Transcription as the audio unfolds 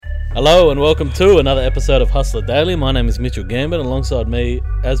Hello and welcome to another episode of Hustler Daily. My name is Mitchell Gambit. Alongside me,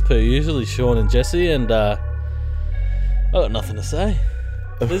 as per usual, is Sean and Jesse. And I got nothing to say.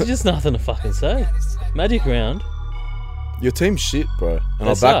 There's just nothing to fucking say. Magic round. Your team's shit, bro. And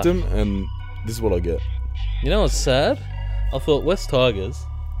They I backed suck. him, and this is what I get. You know what's sad? I thought West Tigers,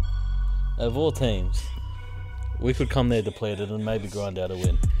 out of all teams, we could come there depleted and maybe grind out a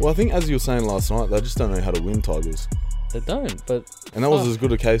win. Well, I think as you were saying last night, they just don't know how to win, Tigers. They don't, but... And that was fuck. as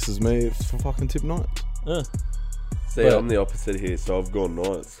good a case as me for fucking Tip Knights. See, But- I'm the opposite here, so I've gone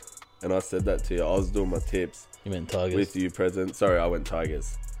Knights. And I said that to you. I was doing my tips You meant Tigers. with you present. Sorry, I went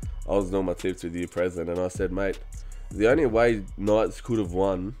Tigers. I was doing my tips with you present, and I said, mate, the only way Knights could have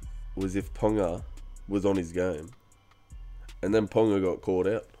won was if Ponga was on his game. And then Ponga got caught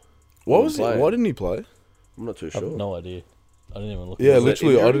out. Why didn't he play? I'm not too I sure. have no idea. I didn't even look Yeah, at it. Was it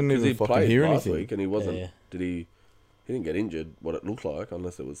literally, I injured? didn't 'Cause even he fucking played hear last anything. week and he wasn't. Yeah. Did he? He didn't get injured. What it looked like,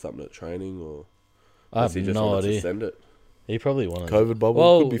 unless it was something at training or I have unless he just no wanted to idea. send it. He probably won it. COVID bubble,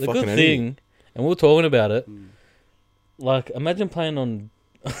 Well, could be the fucking good anything. thing, and we were talking about it, like, imagine playing on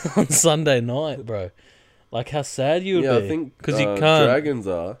on Sunday night, bro. Like, how sad you would Yeah, be. I think Because you can't... Dragons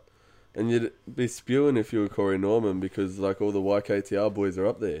are, and you'd be spewing if you were Corey Norman because like all the YKTR boys are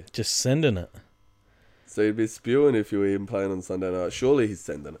up there. Just sending it. So you'd be spewing if you were him playing on Sunday night. Surely he's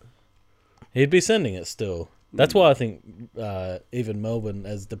sending it. He'd be sending it still. That's why I think even Melbourne,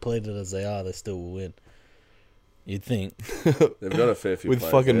 as depleted as they are, they still will win. You'd think. They've got a fair few With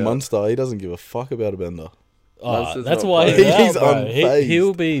players fucking out. Munster, he doesn't give a fuck about a bender. Oh, Munster's that's not why playing. he's He's out, bro. unfazed.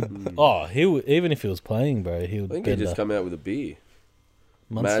 He'll be... Oh, even if he was playing, bro, he I would think bend he just a come out with a beer.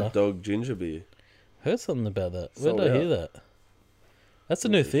 Munster. Mad Dog Ginger Beer. Heard something about that. Where Sold did I hear out. that? That's a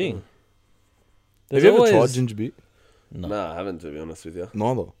new thing. Have There's you ever tried always- ginger beer? No. Nah, I haven't, to be honest with you.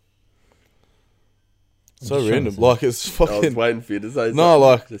 Neither. So just trying random. to see. Like, it's I was fucking... waiting for you to say something. No,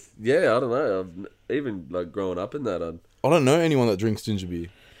 like- Just, yeah, I don't know. Even like growing up in that, I don't know anyone that drinks ginger beer.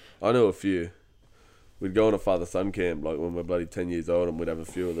 I know a few. We'd go on a father-son camp, like when we're bloody 10 years old, and we'd have a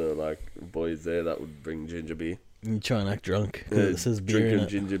few of the like boys there that would bring ginger beer. You try and act drunk because Yeah, it says beer in drinking it.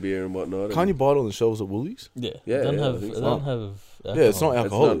 ginger beer and whatnot. Can't you buy it on the shelves at Woolies? Yeah, Yeah, it doesn't yeah, I have. think It so. doesn't have. Yeah, it's not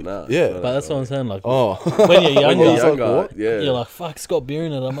alcohol. alcoholic. not, yeah. it's not. But that's what I'm saying. Like Oh. when you're When younger, you're It's like, younger, what? yeah. you're like, "Fuck, it's got beer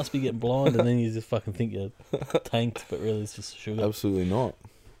in it. I must be getting blind," and then you just fucking think you're tanked, but really it's just sugar. Absolutely not.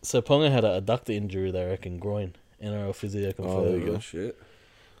 So Ponga had a adductor injury, they reckon, groin. NRL physio confirmed. there you go. Oh, shit. That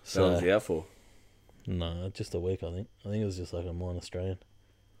So was he out for. no, just a week. I think it was just like a minor strain.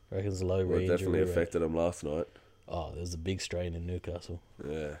 I reckon it's a low Well, it re-injury definitely rate. affected him last night. Oh, there was a big strain in Newcastle.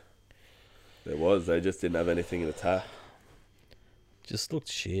 Yeah. There was. They just didn't have anything in attack. Just looked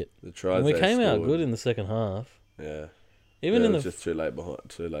shit. The tries And we they came out scored, good in the second half. Yeah. Even Yeah, in it the was just too late behind.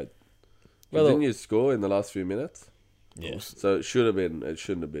 Too late. Well, Didn't you score in the last few minutes? yeah, So it should have been. It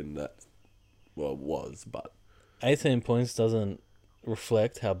shouldn't have been that. Well, it was, but 18 points doesn't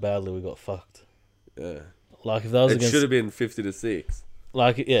reflect how badly we got fucked. yeah. Like if that was It against, should have been 50-6.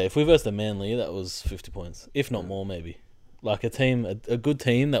 like yeah, if we versed the Manly, that was 50 points, if not more, maybe. Like a team, a good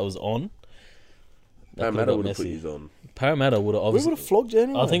team that was on. that could've Parramatta got would have put messy. you on. Parramatta would have We obviously. would have flogged you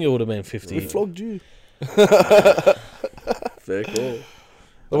anyway. I think it would have been 50. We flogged you. Fair call.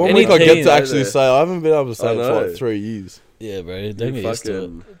 The one Any week I get team- to actually say, I haven't been able to say I it for know. like 3 years. Yeah, bro. Don't You get used to it.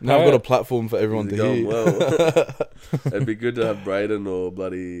 fucking- Now I've got a platform for everyone Things to are hear. going well. It'd be good to have Braden or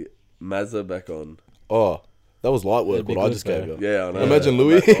bloody Mazza back on. Oh, that was light work, It'd be what I good, just bro. gave you. Yeah, I know. Imagine I'm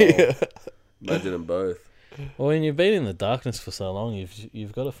Louis. back on. Imagine them both. Well, when you've been in the darkness for so long,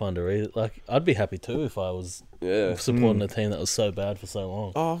 you've got to find a reason. Like I'd be happy too if I was Yeah. supporting a team that was so bad for so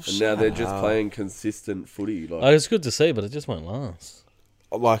long. Oh, And now they're just shut up. playing consistent footy. Like, Like, it's good to see, but it just won't last.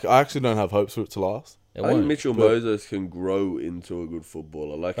 Like, I actually don't have hopes for it to last. It I think won't. Mitchell but- Moses can grow into a good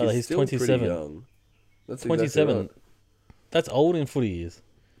footballer. Like Brother, he's he's still 27. pretty young. That's 27. Exactly right. That's old in footy years.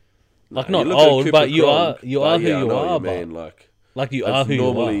 Like Nah, not you look at old, Cooper but you Cronk, are but who yeah, I you know what are. you But mean. Like you are that's who you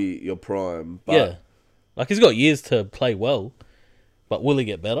are. normally your prime. But Yeah, like he's got years to play well, but will he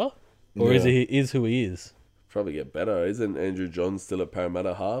get better, or is Yeah. he who he is? probably get better. Isn't Andrew John still at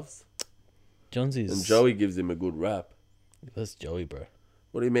Parramatta halves? Jonesy's And Joey gives him a good rap. That's Joey, bro.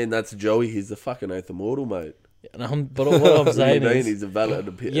 What do you mean? That's Joey. He's the fucking eighth immortal, mate. Yeah, but what I'm What do you saying mean? is, He's a valid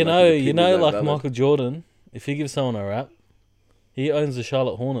opinion. you know, like Michael Jordan, if he gives someone a rap, he owns the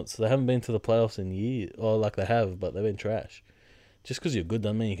Charlotte Hornets. They haven't been to the playoffs in years, or like they have, but they've been trash. Just because you're good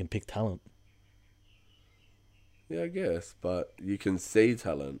doesn't mean you can pick talent. Yeah, I guess, but you can see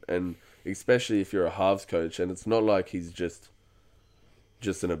talent, and especially if you're a halves coach, and it's not like he's just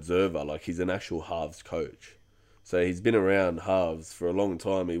an observer. Like he's an actual halves coach, So he's been around halves for a long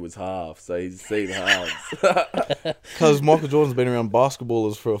time. He was half, so he's seen halves. Because Michael Jordan's been around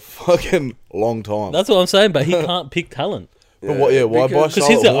basketballers for a fucking long time. That's what I'm saying, but he can't pick talent. But what? Yeah, why buy because- Because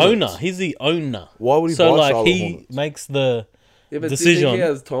he's the Charlotte Hornets? owner. He's the owner. Why would he So, buy like, Charlotte he Hornets? makes the Yeah, but do you decision. think he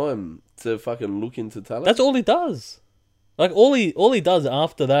has time to fucking look into talent? That's all he does. Like, all he does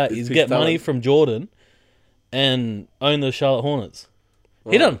after that Is is pick get money talent. from Jordan and own the Charlotte Hornets.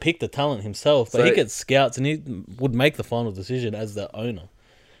 He doesn't pick the talent himself, but So- he gets scouts and he would make the final decision as the owner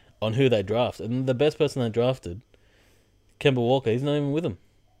on who they draft. And the best person they drafted, Kemba Walker, he's not even with them.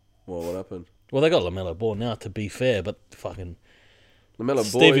 Well, what happened? Well, they got LaMelo Ball now, to be fair, but fucking LaMelo Ball,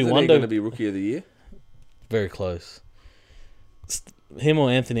 Stevie isn't he Wonder- going to be Rookie of the Year? very close. Him or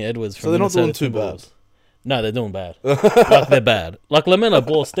Anthony Edwards from So they're not doing Minnesota too bad. Timberwolves. No, they're doing bad. Like, they're bad. Like, LaMelo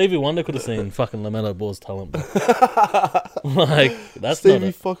Ball, Stevie Wonder could have seen fucking LaMelo Ball's talent. But like, that's Stevie not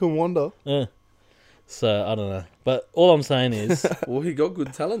it. fucking Wonder. Yeah. So, I don't know. But all I'm saying is, Well, he got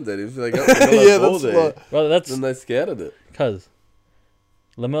good talent then. If they got LaMelo Yeah, Ball that's there, like- brother, that's then they scouted it. because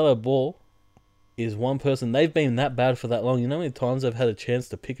LaMelo Ball is one person. They've been that bad for that long. You know how many times they've had a chance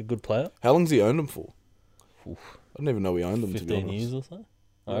to pick a good player? How long's he owned them for? Oof. I didn't even know he owned them, to be 15 honest. years or so?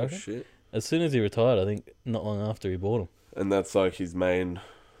 I Oh, reckon. shit. As soon as he retired, I think not long after he bought him. And that's like his main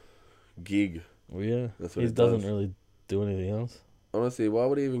gig. Well, yeah. That's what He he doesn't does. really do anything else. Honestly, why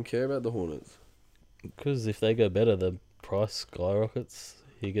would he even care about the Hornets? Because if they go better, the price skyrockets.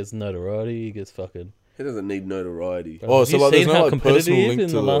 He gets notoriety. He gets fucking. He doesn't need notoriety. Bro, Oh, have so, you like, there's seen no, how like, competitive personal he is link in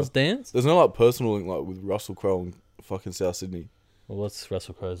to the the- Last Dance? There's no like personal link like with Russell Crowe and fucking South Sydney. Well, what's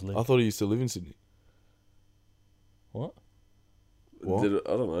Russell Crowe's link? I thought he used to live in Sydney. What? What? I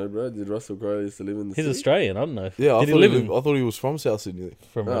don't know, bro. Did Russell Crowe used to live in the He's city? Australian. I don't know. Yeah, Did he live in? I thought he was from South Sydney.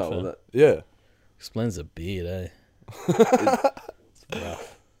 From Oh, Rough well, End? that, Yeah, Explains the beard, eh?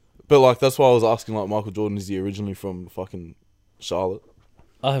 Rough. but like that's why I was asking. Like Michael Jordan, is he originally from fucking Charlotte?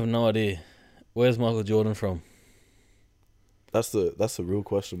 I have no idea. Where's Michael Jordan from? That's the real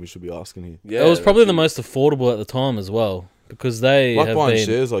question we should be asking here. yeah, it was probably the that's most affordable at the time as well, because they Like have buying been.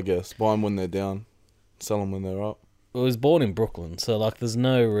 shares, I guess. Buy them when they're down, sell them when they're up. It was born in Brooklyn, so like, there's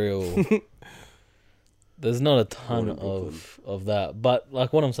no real. There's not a ton Born in Brooklyn. of that, but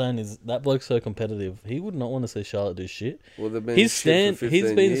like what I'm saying is that bloke's so competitive. He would not want to see Charlotte do shit. Well, they've been He's shit for he's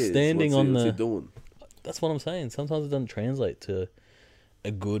 15 been years. standing What's on what's he the. doing? That's what I'm saying. Sometimes it doesn't translate to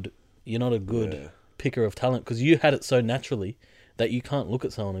a good. You're not a good Yeah. picker of talent because you had it so naturally that you can't look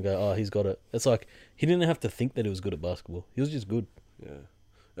at someone and go, "Oh, he's got it." It's like he didn't have to think that he was good at basketball. He was just good. Yeah.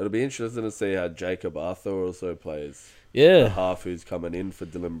 It'll be interesting to see how Jacob Arthur also plays. The Yeah. half who's coming in for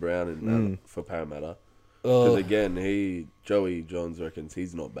Dylan Brown and for Parramatta. Because Oh, again, Joey Johns reckons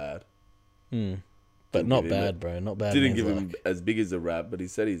he's not bad. but Didn't not give him bad, bro. Not bad. Didn't means give him like- as big as a rap, but he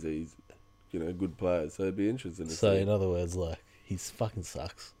said he's a good player. So it'd be interesting to So see. in other words, like he's fucking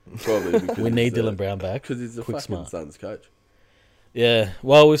sucks. Probably because We need he's, Dylan Brown back. because he's a Quick fucking smart. Suns coach. Yeah.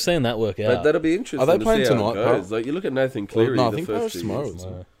 Well, we've seen that work But out. that'll be interesting. Are they to playing see how tonight, it Paris? goes. Like you look at Nathan Cleary no, I the think first Paris 2 tomorrow, years. isn't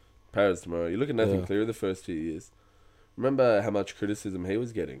it? Tomorrow. Paris tomorrow. You look at Nathan Yeah. Cleary the first 2 years. Remember how much criticism he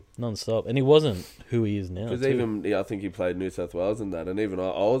was getting? Non-stop, and he wasn't who he is now. Because too. even I think he played New South Wales and that, and even I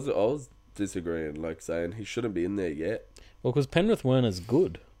was disagreeing, like saying he shouldn't be in there yet. Well, because Penrith weren't as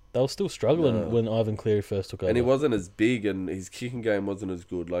good. They were still struggling No. when Ivan Cleary first took over. And he wasn't as big, and his kicking game wasn't as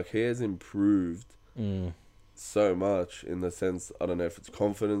good. Like he has improved Mm. so much in the sense, I don't know if it's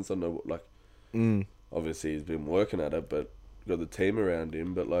confidence. I don't know, like obviously he's been working at it, but got the team around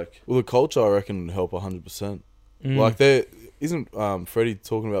him. But like, Well, the culture I reckon would help 100%. Mm. Like there isn't Freddie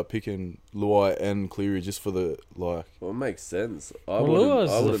talking about picking Luai and Cleary just for the like well, it makes sense. Well,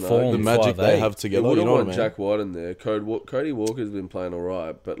 Luai's I a wouldn't form argue. the magic 5'8". they have You together. You wouldn't know what I want mean? Jack White in there. Cody Walker's been playing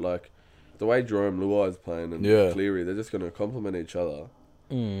alright, but like the way Jerome Luai's playing and Yeah. Cleary, they're just going to complement each other.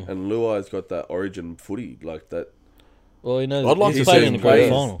 Mm. And Luai's got that origin footy, like that. Well, he knows. I'd like he's to played see in the him grand play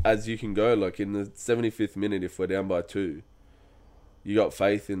final. as you can go. Like in the 75th minute, if we're down by 2, you got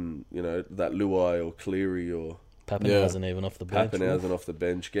faith in that Luai or Cleary or Pappenhausen even off the bench. Pappenhausen off the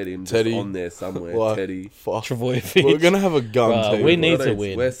bench. Get him Teddy. just on there somewhere. Like, Teddy. fuck. Travojevic. We're gonna have a gun. Bruh, team. we need Well, to it's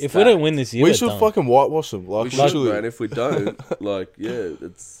win. we're If we don't stacked. win this year, We we're should done. fucking whitewash them. Like We should, literally. bro, and if we don't, like, yeah,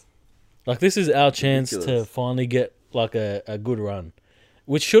 it's Like, this is our chance to Ridiculous. finally get like a good run,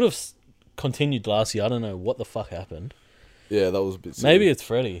 which should have continued last year. I don't know what the fuck happened. Yeah, that was a bit. Maybe silly. it's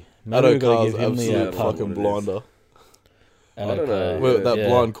Freddie. Maybe Ado we gotta Carr's give him absolute the Yeah, fucking what it is. blinder. I don't know. Well, Yeah. that Yeah.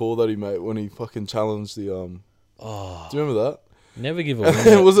 blind call that he made when he fucking challenged the Oh, Do you remember never give a that?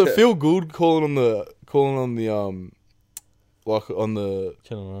 win. Was it Phil Gould calling on the like on the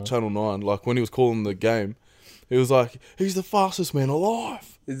Channel 9. Channel 9, like when he was calling the game, He was like, he's the fastest man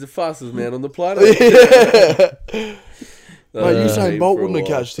alive. He's the fastest man on the planet. Yeah. That Mate, was a Usain meme Bolt for a wouldn't have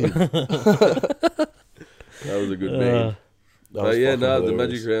while. catched him. That was a good Uh, meme. That But was yeah, fucking no, the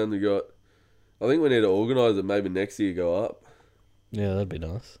hilarious. Magic Round we got. I think we need to organise it. Maybe next year go up, Yeah, that'd be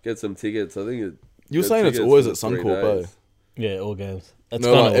nice. get some tickets. I think it. You were get saying it's tickets always for at 3 Suncorp, eh? days. Yeah, all games. That's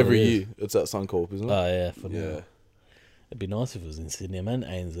No, kind like of every year it's at Suncorp, isn't it? Oh yeah, for now. Yeah. It'd be nice if it was in Sydney, man.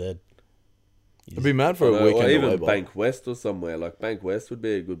 ANZ. It'd be mad for a Or weekend away, even but- Bank West or somewhere. Like Bank West would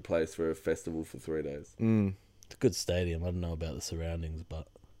be a good place for a festival for 3 days. Mm. It's a good stadium. I don't know about the surroundings, but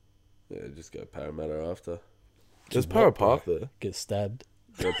Yeah, just go Parramatta after. There's What, Para bro? Park there. get stabbed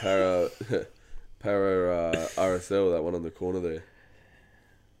Go Para RSL, that one on the corner there.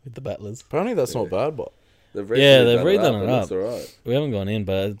 with the battlers. Apparently that's Yeah. not bad, but They've Yeah, recently they've done redone it and up. It's alright. We haven't gone in,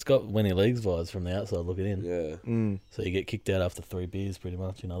 but it's got Winnie League's vibes from the outside looking in. Yeah. So you get kicked out after 3 beers, pretty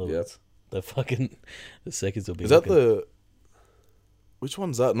much. In other Yep. words, the fucking the seconds will be. is that looking- the? Which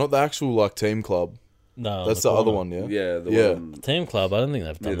one's that? Not the actual like team club. No, That's the other corner. one, yeah. Yeah, the Yeah. one Team club. I don't think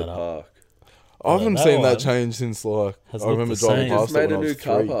they've near done the that up. park. I haven't that seen one that change since like has I looked remember the driving same. past Just it made when a I new was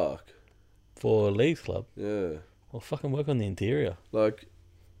car 3. park. For Leagues Club. Yeah. Well, fucking work on the interior. Like,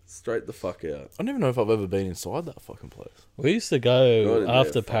 straight the fuck out. I don't even know if I've ever been inside that fucking place. We used to Gone in go there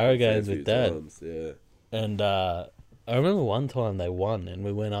after a para fucking fair games few with Dad. times, yeah. And I remember one time they won, and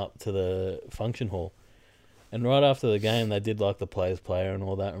we went up to the function hall. And right after the game, they did like the players' player and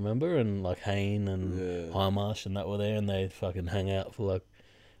all that, remember? And like Hayne and Yeah. Highmarsh and that were there, and they fucking hang out for like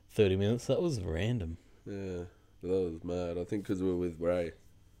 30 minutes. That was random. Yeah. But that was mad. I think because we were with Ray.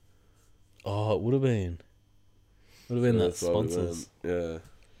 Oh, it would have been. Would have been So that that's why we sponsors. went.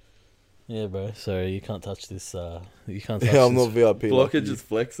 Yeah, bro. Sorry, you can't touch this. You can't touch Yeah, I'm this. not VIP. Yeah. like Blocker you. just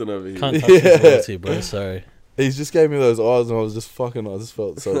flexing over here. Can't touch Yeah. this royalty, bro. Sorry. He just gave me those eyes, and I was just fucking. I just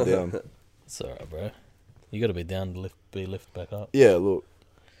felt so down. It's alright, bro. You got to be down to be lifted back up. Yeah, look,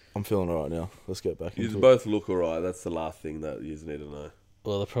 I'm feeling alright now. Let's get back You into it. both look alright. That's the last thing that you need to know.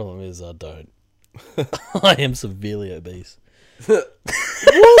 Well, the problem is I don't. I am severely obese. What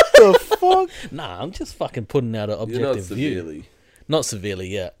the fuck? Nah, I'm just fucking putting out an You're not objective view. severely. Not severely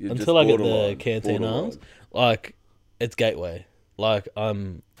yet. You're Until just I get the borderline, canteen borderline. arms. Like, it's gateway. Like,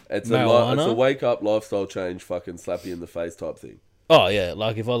 I'm... It's Marijuana? a wake up lifestyle change, fucking slap you in the face type thing. Oh, yeah.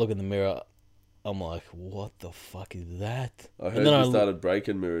 Like, if I look in the mirror, I'm like, what the fuck is that? I heard And then you I- started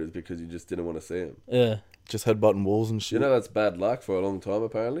breaking mirrors because you just didn't want to see them. Yeah. Just headbutting walls and shit. You know that's bad luck for a long time,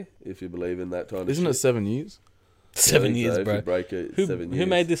 apparently, if you believe in that kind of Isn't it shit. 7 years? 7 I think years, so, If bro. you break it, Who, 7 years. who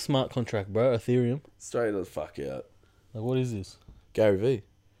made this smart contract, bro? Ethereum? Straight the fuck out. Like, what is this? Gary V.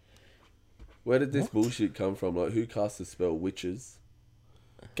 Where did this bullshit come from? Like, who cast the spell witches?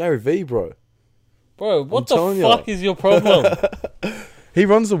 Gary V, bro. Bro, what the telling ya. fuck is your problem? He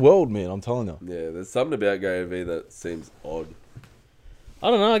runs the world, man. I'm telling you. Yeah, there's something about Gary Vee that seems odd. I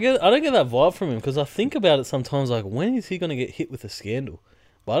don't know. I don't get that vibe from him because I think about it sometimes. Like, when is he gonna get hit with a scandal?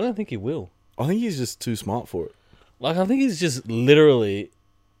 But I don't think he will. I think he's just too smart for it. Like, I think he's just literally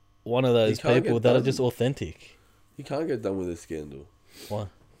one of those can't people get that are done. just authentic. He can't get done with a scandal. Why?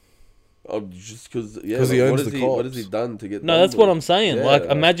 Oh, just because, yeah. 'Cause he like, owns what the what has cops. he done to get No, done that's what with? I'm saying. Yeah, like,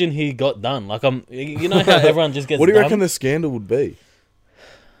 like- imagine he got done. Like, you know how everyone just gets What do you done? reckon the scandal would be?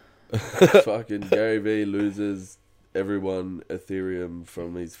 Fucking Gary Vee loses everyone Ethereum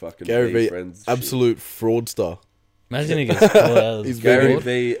from his fucking Gary V V, friends. absolute fraudster. Imagine he gets caught out of He's the Gary board.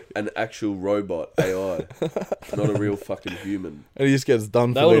 V, an actual robot AI, not a real fucking human. And he just gets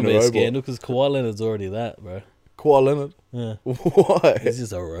done That for wouldn't being be a a robot. scandal because Kawhi Leonard's already that, bro. Kawhi Leonard. Yeah, Why? he's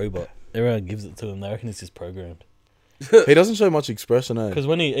just a robot. Everyone gives it to him. They reckon it's just programmed. He doesn't show much expression, eh? Because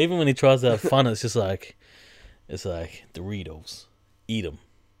even when he tries to have fun, it's like Doritos, eat them.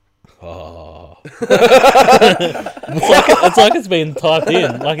 Oh. it's like it's been typed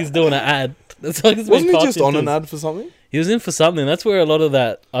in, like he's doing an ad. It's like it's been Wasn't he typed just into on an his- ad for something? He was in for something. That's where a lot of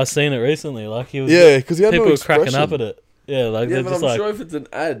that I've seen it recently. Like he was, Yeah, because he had people no were cracking expression. up at it. Yeah, like Yeah, they're but just I'm like, sure if it's an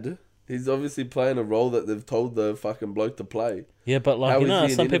ad, he's obviously playing a role that they've told the fucking bloke to play. yeah, but like How you is know,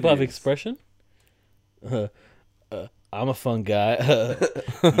 he in some people have interviews? expression. I'm a fun guy.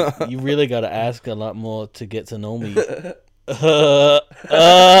 You really got to ask a lot more to get to know me.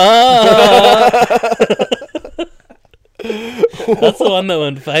 That's the one that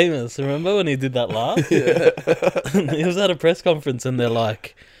went famous. Remember when he did that laugh? He was at a press conference and they're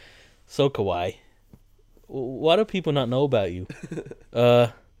like, "So Kawhi, why do people not know about you?"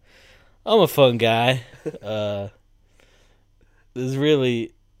 I'm a fun guy. There's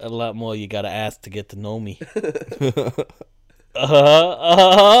really a lot more you gotta ask to get to know me.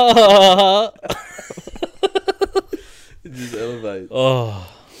 It just elevates. Oh,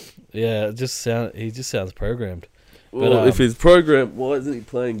 Yeah, he just sounds programmed. Well, But, if he's programmed, why isn't he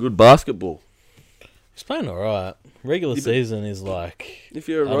playing good basketball? He's playing alright. Regular Yeah, but- season is like... If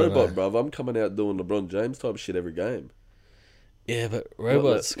you're a I don't robot, know. bruv, I'm coming out doing LeBron James type shit every game. Yeah, but Not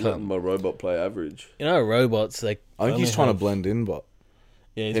robots letting can't... my robot play average. You know, robots, they... I think only he's trying to have- blend in, but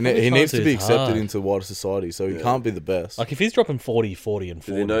Yeah, he's he probably trying needs to be his accepted hard. into wider society, so he Yeah. can't be the best. Like, if he's dropping 40, and Because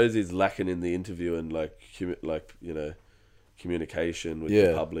 40... he knows he's lacking in the interview and communication with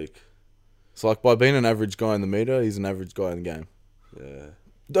Yeah. the public. So like by being an average guy in the meter, he's an average guy in the game. Yeah,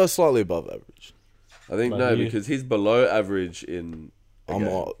 Does slightly above average. I think Like no, you. because he's below average in. a I'm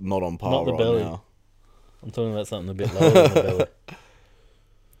game. not on par Not the right belly. now. I'm talking about something a bit lower than the belly.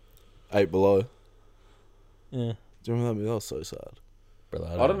 8 below. Yeah. Do you remember that? That was so sad. Brother,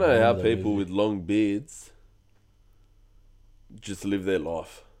 I don't know how remember that people movie. with long beards just live their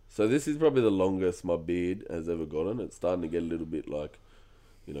life. So this is probably the longest my beard has ever gotten. It's starting to get a little bit like,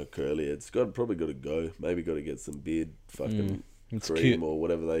 curly. Probably got to go. Maybe got to get some beard fucking It's cream cute. or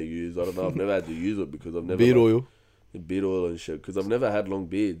whatever they use. I don't know. I've never had to use it because I've never Beard oil. beard oil and shit. Because I've never had long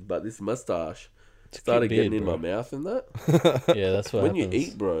beards. But this mustache It's a started cute getting beard, in bro. my mouth and that. Yeah, that's what When happens. you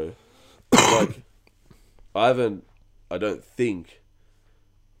eat, bro, like I don't think.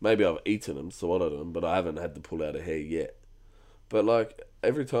 Maybe I've eaten them, swallowed them, but I haven't had to pull out a hair yet. But like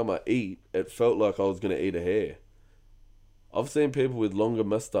every time I eat, it felt like I was gonna eat a hair. I've seen people with longer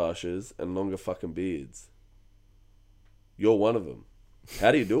mustaches and longer fucking beards. You're one of them.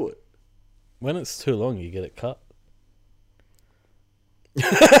 How do you do it? When it's too long, you get it cut. Bro,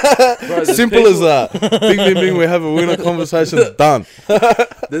 there's Simple people, as that. Bing, bing, bing. We have a winner conversation. Done.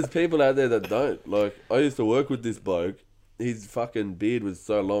 There's people out there that don't. Like I used to work with this bloke. His fucking beard was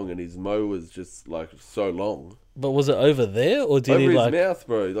so long and his mo was just like so long. But was it over there, or did Over he his like... mouth,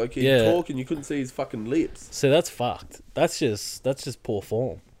 bro. Like he'd Yeah. talk and you couldn't see his fucking lips. So that's fucked. That's just poor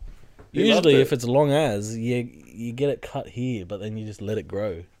form. He Usually, loved if it. it's long as, you get it cut here, but then you just let it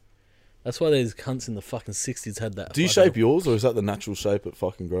grow. That's why these cunts in the fucking 60s had that. Do you fucking- shape yours, or is that the natural shape it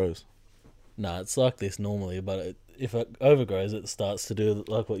fucking grows? Nah, it's like this normally, but if it overgrows, it starts to do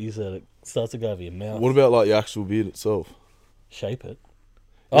like what you said. It starts to go over your mouth. What about like your actual beard itself? Shape it?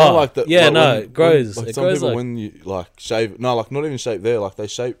 You know, Oh, like the, yeah, like no, when- it grows. Like It some grows people like- when you like shave, no, like not even shape there, like they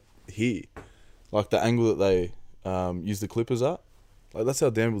shape here, like the angle that they use the clippers at. Like that's how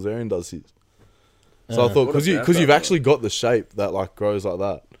Dan Bilzerian does his. So I thought What because about you've that, actually got the shape that like grows like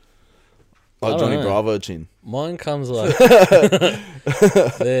that, I like don't Johnny know. Bravo chin. Mine comes like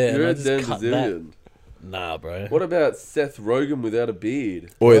there, and You're I a just Dan cut that. Bazillion. Nah, bro. What about Seth Rogen without a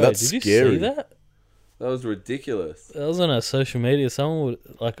beard? Boy, Bro, that's did you scary. see that? That was ridiculous. That was on our social media. Someone would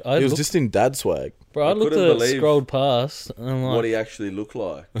like. I He was looked, just in dad swag. bro. I I looked at couldn't it, believe scrolled past, and I'm What like, he actually looked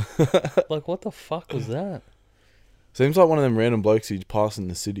like. what the fuck was that? Seems like one of them random blokes you pass in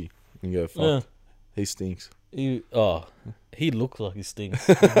the city and go, fuck, Yeah. he stinks. He looked like he stinks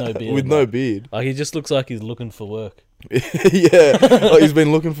with no beard. With no beard. like he just looks like he's looking for work. Yeah, like he's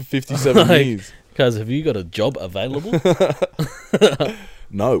been looking for 57 Like- years. Guys, have you got a job available?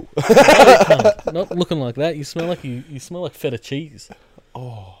 No. Not looking like that. You smell like you smell like feta cheese.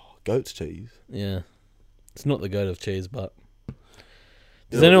 Oh, goat's cheese. Yeah, it's not the goat of cheese, but You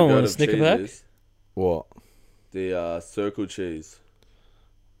does know what anyone the want a goat of Snicker cheese pack? is? What? The circle cheese.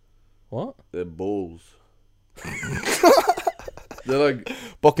 What? They're balls. They're like,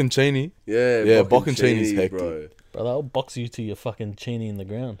 Bocconcini. yeah, Yeah, bocconcini's bocconcini, hectic. bro. Bro, that'll box you to your fucking chini in the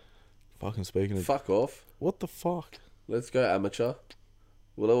ground. Fucking speaking of... Fuck off. What the fuck? Let's go, amateur.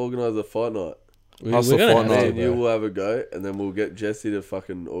 We'll organise a fight night. Hustle gonna fight have night. to, And you bro. will have a go, and then we'll get Jesse to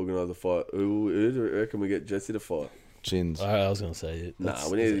fucking organise a fight. Who do you reckon we get Jesse to fight? Chins. Alright, I was gonna say it. Nah,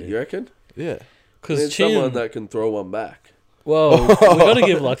 we need. You reckon? Yeah. We because need someone chin. that can throw one back. Well, we got to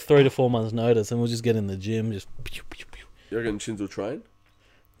give like 3 to 4 months notice, and we'll just get in the gym. Just pew, pew, pew. You reckon Chins will train?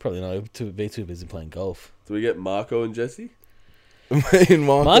 Probably not. Be too busy playing golf. Do we get Marco and Jesse? Me and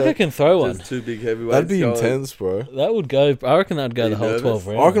Marco. Marco can throw one. Just two big heavyweights. That'd be going. intense, bro. That would go. I reckon that'd go Are the you whole nervous? 12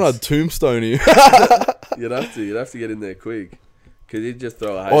 rounds. I reckon I'd tombstone you. You'd have to get in there quick, because he'd just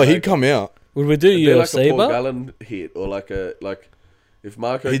throw a. Oh, haymaker. he'd come out. Would we do It'd be like UFC, a Paul but Gallen hit, or like if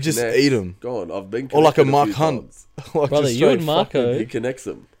Marco. He'd just connects- eat 'em. Go on, I've been. Or like a connected Mark few Hunt. times. Like Brother, just you and straight Marco- He connects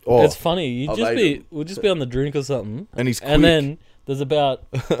them. Oh, it's funny. You'd I've just ate be. him. We'll just be on the drink or something, and he's quick. and then there's about.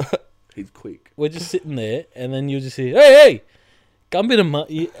 He's quick. We're just sitting there, and then you'll just hear, "Hey, Gambit and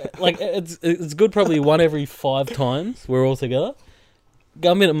like it's good. Probably one every 5 times we're all together.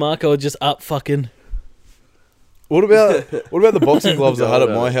 Gambit and Marco are just up fucking. What about the boxing gloves I had at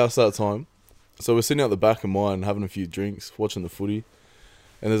No, no. my house that time? So we're sitting out the back of mine having a few drinks, watching the footy,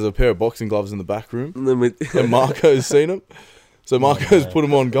 and there's a pair of boxing gloves in the back room, And then we, and Marco's seen them. So Marco's no. put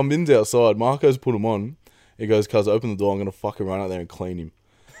him on. Gumbin's outside. Marco's put him on. He goes, "Cuz, open the door. I'm gonna fucking run out there and clean him."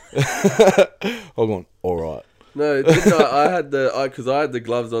 I'm going, all right. No, didn't because I had the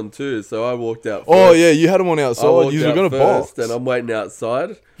gloves on too, so I walked out first. Oh yeah, you had him on I outside. walked You were out gonna first, box. and I'm waiting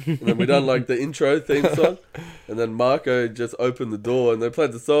outside. And then we done like the intro theme song, and then Marco just opened the door, and they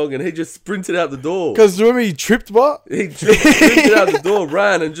played the song, and he just sprinted out the door. Because remember he tripped, but He sprinted out the door,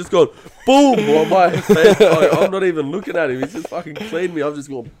 ran, and just gone boom on my face. Like, I'm not even looking at him. He's just fucking cleaned me. I've just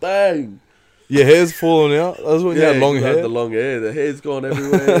gone bang. your hair's falling out. That was when you had long 'cause I hair. had the long hair. The hair's gone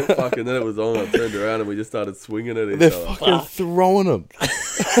everywhere. Fucking then it was on. I turned around and we just started swinging at each They're other. fucking throwing them.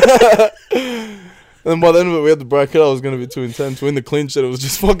 And by the end of it, we had to break it. I was going to be too intense. We're in the clinch, and it was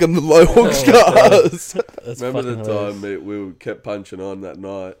just fucking the low hook scars. That's Remember the fucking hilarious. time we kept punching on that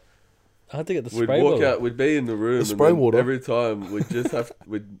night? I had to get the We'd spray walk bottle. out. We'd be in the room. The and spray then water. Every time we'd just have.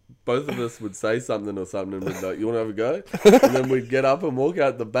 Both of us would say something or something, and we'd like, "You want to have a go?" And then we'd get up and walk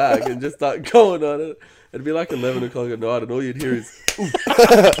out the back and just start going on it. It'd be like 11 o'clock at night, and all you'd hear is,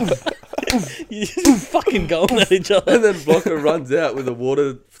 You just fucking going at each other. and then Blocker runs out with a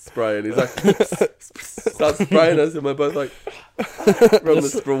water spray, and he's like, starts spraying us, and we're both like, from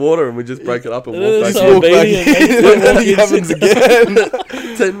the water, and we just break it up and And walk then back. it's Just so walk back obedient, in, mate. and then it happens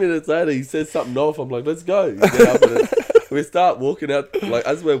again. 10 minutes later, he says something off. I'm like, let's go. Get up and we start walking out. Like,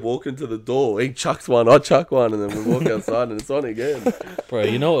 as we're walking to the door, he chucks one, I chuck one, and then we walk outside and it's on again. Bro,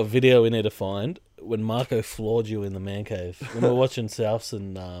 you know what video we need to find? When Marco floored you in the man cave. When we were watching Souths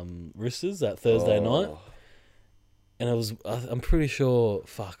and Roosters that Thursday night. And it was, I'm pretty sure,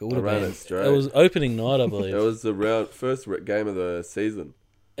 fuck, it would have ran been. it straight. It was opening night, I It believe. was the first game of the season.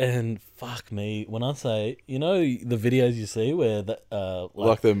 And fuck me, when I say, you know the videos you see where,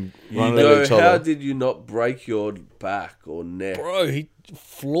 Like them You running know, at each how other. did you not break your back or neck? bro, he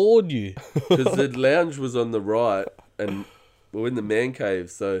floored you. Because the lounge was on the right and we're in the man cave,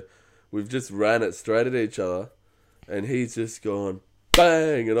 so we've just ran it straight at each other, and he's just gone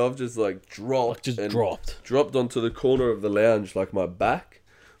bang, and I've just like dropped, Like, just and dropped. onto the corner of the lounge. Like my back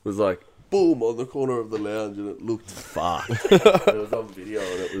was like boom on the corner of the lounge, and it looked fucked. It was on video,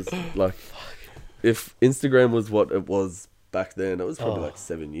 and it was like, if Instagram was what it was back then, it was probably like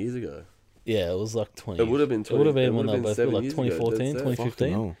 7 years ago. Yeah, it was like 20. It would have been It would have 20 been when they it were would have both been like 7 years ago, 2014, that's it. 2015.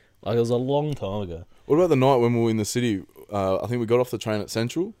 Fucking hell. Like, it was a long time ago. What about the night when we were in the city? I think we got off the train at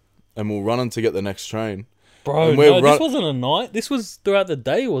Central, and we were running to get the next train. Bro, And we're no, run- this wasn't a night. This was throughout the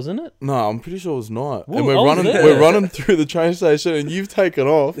day, wasn't it? No, I'm pretty sure it was night. Woo, and I was there. we're running through the train station, and you've taken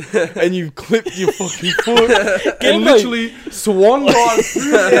off, and you've clipped your fucking foot, and bro. literally swan dive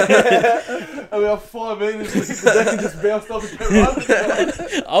through there. About 5 meters, the deck and just bounced off and kept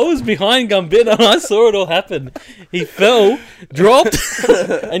running. I was behind Gambit and I saw it all happen. He fell, dropped,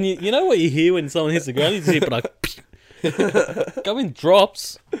 and you know what you hear when someone hits the ground? You just hear like, Gambit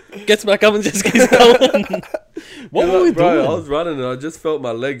drops, gets back up and just keeps going. What were we Bro, doing? I was running and I just felt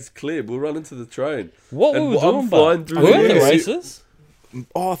my legs clear. We're running to the train. What and were we I'm doing, flying bro? through Were the we at the air. races?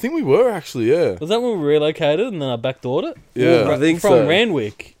 Oh, I think we were actually, yeah. Was that when we relocated and then I backdoored it? Yeah. I think From so.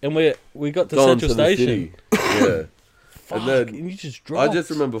 Randwick, and we got to Gone Central to the Station. city. Yeah. Fuck, And then and you just I dropped. just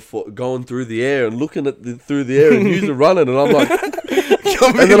remember going through the air and looking at through the air and you are running and I'm like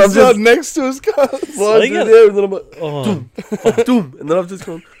Come And then I'm inside just- next to us, guys. flying think through the air and then I'm like Oh, doom, and then I've just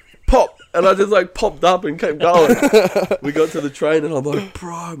gone pop, and I just like popped up and kept going. We got to the train and I'm like,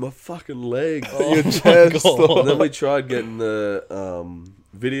 bro, my fucking leg. Your my chest. God. And then we tried getting the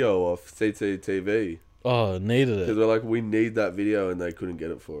video off CCTV oh, needed because it. we're like, we need that video, and they couldn't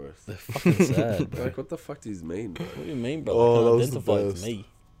get it for us. They're fucking sad, bro. Like, what the fuck does this mean, bro? What do you mean, bro? Oh, I that can't was the identify it best. to me.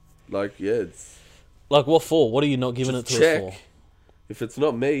 Like, yeah, it's Like, what for? What are you not giving just it to check. us for? If it's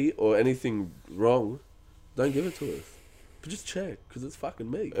not me or anything wrong, don't give it to us. But just check, because it's fucking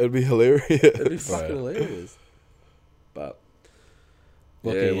me. It'd be hilarious. It'd be fucking hilarious. But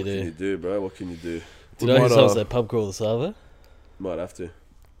What yeah, can you what do? can you do, bro? What can you do? Did We I might, hear someone say pub crawl the Sava? Might have to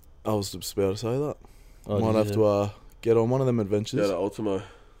I was just about to say that. Oh, Might did have you? to get on one of them go adventures. to Ultimo,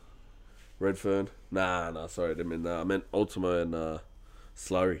 Redfern. Nah, sorry, I didn't mean that. I meant Ultimo and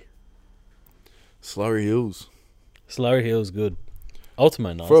Slurry. Slurry Hills. Slurry Hill's good.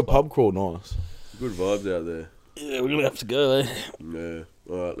 Ultimo nice. For a but- pub crawl, nice. Good vibes out there. Yeah, we're gonna have to go, eh? Yeah.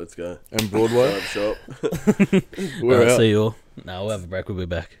 All right, let's go. And Broadway. Shop. We're Alright, out. see you all. No, we'll have a break. We'll be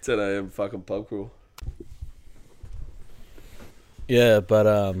back. 10 a.m. fucking pub crawl. Yeah,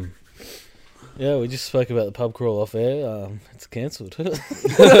 but yeah, we just spoke about the pub crawl off air. It's cancelled. Fuck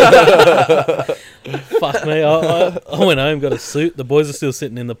me, I went home, got a suit. The boys are still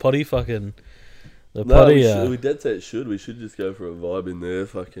sitting in the potty. Fucking the No, potty. we dead set should. We should just go for a vibe in there.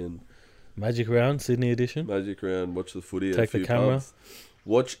 Fucking Magic Round, Sydney edition. Magic round, watch the footy at Take a the few camera. pubs.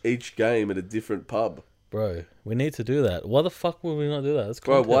 Watch each game at a different pub. Bro, we need to do that. Why the fuck would we not do that? That's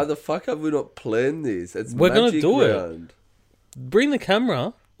Bro, content. why the fuck have we not planned this? It's We're gonna Magic do it. round. Bring the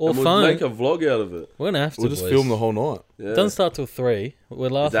camera or And we'll phone. make a vlog out of it. We're gonna have to. We'll just boys. film the whole night. Yeah. It doesn't start till 3. We're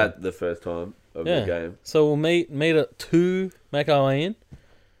Is laughing. that the first time of Yeah. the game? So we'll meet at 2, make our way in,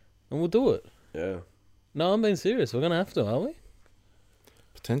 and we'll do it. Yeah. No, I'm being serious. We're gonna have to, aren't we?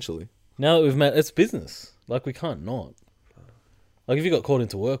 Potentially. Now that we've met, it's business. Like we can't not. Like if you got called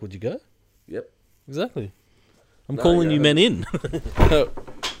into work, would you go? Yep. Exactly. I'm No, calling yeah. you men in.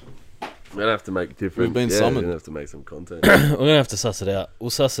 We're gonna have to make different. We've been yeah, summoned. We're gonna have to make some content. We're gonna have to suss it out. We'll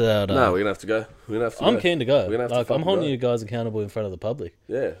suss it out. No, we're gonna have to go. We're gonna have to. I'm go. keen to go. We're gonna have to Like I'm fucking holding go. you guys accountable in front of the public.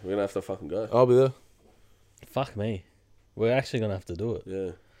 Yeah, we're gonna have to fucking go. I'll be there. Fuck me. We're actually gonna have to do it.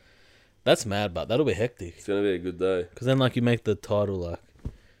 Yeah, That's mad, but that'll be hectic. it's gonna be a good day. Because then, like, you make the title like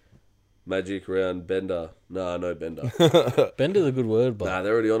Magic round bender. Nah, no bender. Bender's a good word, but Nah,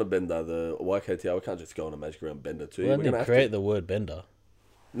 they're already on a bender. The YKTR. We can't just go on a magic round bender too. we We're didn't gonna have create to. the word bender.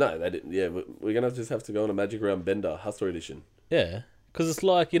 No, they didn't. Yeah, we're gonna just have to go on a magic round bender hustler edition. Yeah, because it's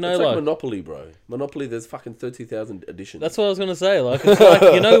like It's like like Monopoly, bro. Monopoly. There's fucking 30,000 editions. that's what I was gonna say. Like it's like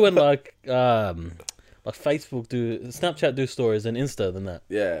when like Facebook do Snapchat do stories and Insta than that.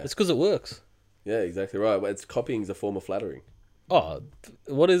 yeah, It's because it works. yeah, exactly right. But it's copying is a form of flattering. Oh,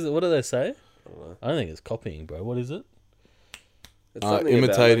 what is it? What do they say? I don't know. I don't think it's copying, bro. What is it? It's something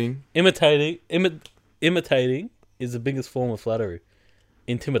about, Imitating. Imitating is the biggest form of flattery.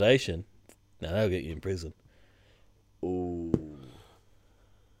 Intimidation, now that'll get you in prison. Ooh,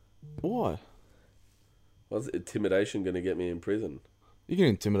 Why? what's intimidation gonna get me in prison? You can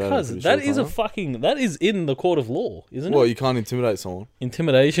intimidate. Because them that pretty is sure, a fucking that is in the court of law, isn't Well, it? you can't intimidate someone.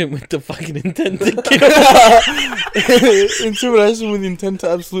 Intimidation with the fucking intent to kill. Intimidation with intent to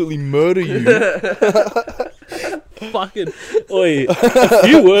absolutely murder you. Fucking, oi, a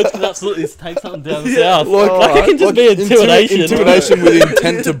few words can absolutely take something down south. Like- Like it can just be intimidation. Intimidation with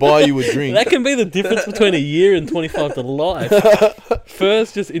intent to buy you a drink. That can be the difference between a year and 25 to life.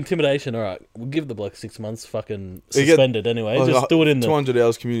 First, just intimidation. All right, we'll give the bloke 6 months fucking You get- suspended anyway. Like, Just do it in the 200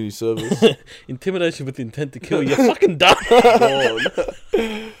 hours community service. intimidation with the intent to kill. You're fucking done. Gone.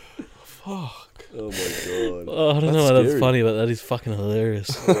 Fuck. Oh my god. Oh, I don't know That's why that's scary. funny, but that is fucking hilarious.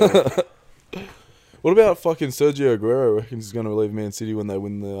 What about fucking Sergio Aguero? Reckons he's going to leave Man City when they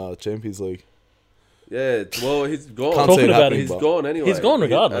win the Champions League. Yeah, well, he's gone. Can't Talking see it about happening. He's but- gone anyway. He's gone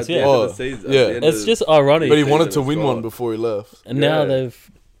regardless, At the yeah. end of Oh, the season, at yeah. the end It's of- just ironic. But he season wanted to was win gone. one before he left. And now Yeah.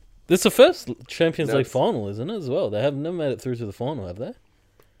 they've. This is the first Champions No, League it's- final, isn't it? As well, they have never made it through to the final, have they?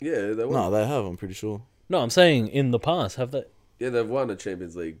 Yeah, they won. No, they have, I'm pretty sure. No, I'm saying in the past, have they? Yeah, they've won a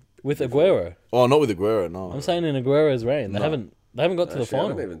Champions League With before. Aguero, Oh, not with Aguero, no. I'm saying in Aguero's reign, they No. haven't. They haven't got to the Actually, I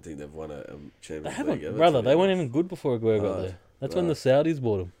final. don't even think they've won a Champions They League haven't, ever, brother. to be They weren't honest. even good before Aguero got Right, there. That's when the right. Saudis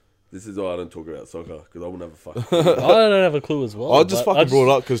bought him. This is why I don't talk about soccer because I will never fucking. I don't have a clue as well. I just but fucking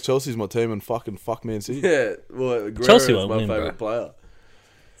brought it up because Chelsea's my team and fucking fuck Man City. Yeah, well, Aguero Chelsea is won't my win, favourite player.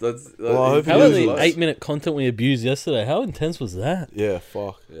 So that's, Well, I hope How he about loses. the 8-minute content we abused yesterday? How intense was that? Yeah,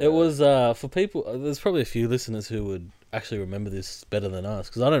 fuck. It was for people. There's probably a few listeners who would actually remember this better than us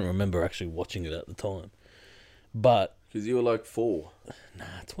because I don't remember actually watching it at the time. But because you were like 4. nah,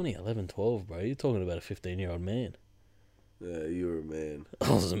 2011, 12, bro. You're talking about a 15-year-old man. Yeah, you were a man. I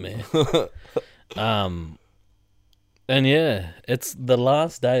was a man. And yeah, it's the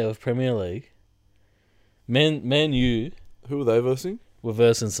last day of Premier League. Man U Who were they versing? were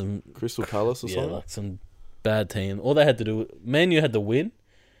versing some Crystal Palace or yeah, something? like some bad team. All they had to do, Man U had to win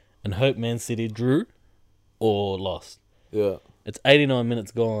and hope Man City drew or lost. Yeah. It's 89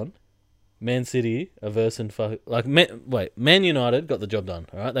 minutes gone. Man City are versing Man United got the job done.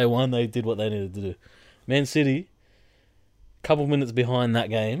 All right, they won. They did what they needed to do. Man City, couple minutes behind that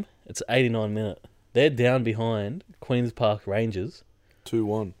game. It's 89 minute. They're down behind Queens Park Rangers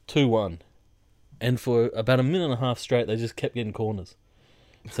 2-1. 2-1, and for about a minute and a half straight, they just kept getting corners.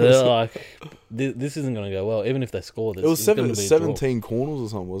 So they're like, this isn't going to go well. Even if they score this, It was it's gonna be a draw. 17 corners or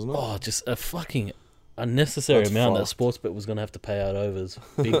something, wasn't it? Oh, just a fucking unnecessary That's amount that fucked. Sportsbet was going to have to pay out overs.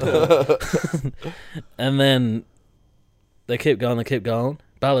 Big time. And then they keep going.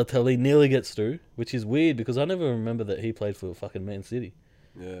 Balotelli nearly gets through, which is weird because I never remember that he played for fucking Man City.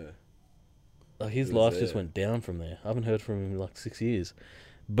 Yeah. Like his He was life just there. went down from there. I haven't heard from him in like 6 years.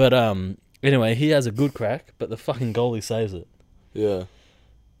 But anyway, he has a good crack, but the fucking goalie saves it. Yeah.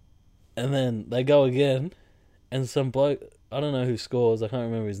 And then they go again, and some bloke, I don't know who scores, I can't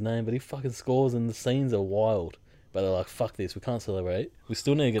remember his name, but he fucking scores and the scenes are wild. But they're like, fuck this, we can't celebrate. We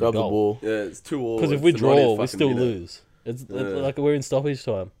still need to get Grab a the goal. ball. Yeah, it's 2-2. Because if we draw, we still lose. It's Yeah. like we're in stoppage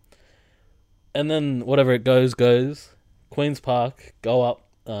time. And then whatever it goes. Queen's Park, go up,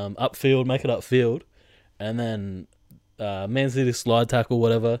 upfield, make it upfield, and then Man City slide tackle,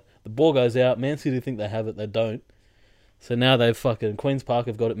 whatever. The ball goes out. Man City think they have it, they don't. So now they've fucking Queen's Park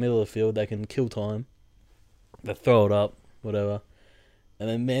have got it middle of the field. They can kill time. They throw it up, whatever, and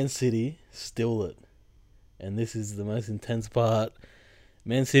then Man City steal it. And this is the most intense part.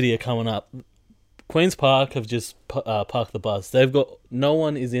 Man City are coming up. Queen's Park have just parked the bus. They've got no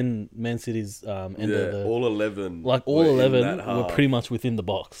one is in Man City's end of the. All 11. Like all were in 11 that were half. pretty much within the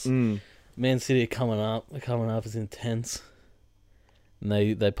box. Mm. Man City are coming up. They're coming up. It's intense. And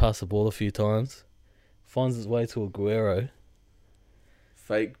they pass the ball a few times. Finds its way to Aguero.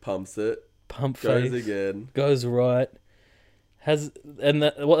 Fake pumps it. Pump Goes fake. again. Goes right. What they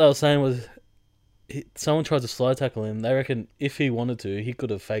were saying was, someone tried to slide tackle him. They reckon if he wanted to, he could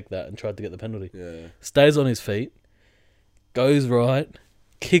have faked that and tried to get the penalty. Yeah. Stays on his feet. Goes right.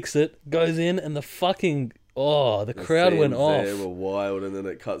 Kicks it. Goes in. And the fucking... Oh, the crowd went scenes off. There were wild, and then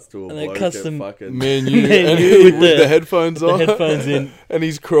it cuts to a And it bloke cuts at them- fucking... Man, you Man, and you with with the headphones The on, headphones in. and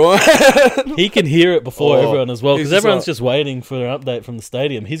he's crying. He can hear it before Oh, everyone as well, he's because just everyone's like- just waiting for an update from the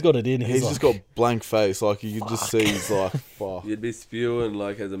stadium. He's got it in. He's just got blank face, like you could just see. He's like, "Fuck." You'd be spewing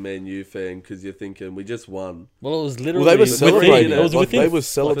like as a Man U fan because you're thinking we just won. Well, it was literally. Well, they were within- celebrating. it was Like, within they were For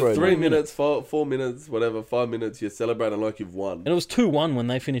celebrating. 3 minutes, 4 minutes, whatever, 5 minutes, you're celebrating like you've won. And it was 2-1 when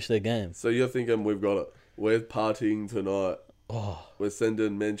they finished their game. So you're thinking we've got it. We're partying tonight. Oh, We're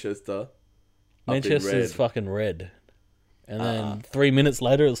sending Manchester. Up in Manchester's red. fucking red. And then 3 minutes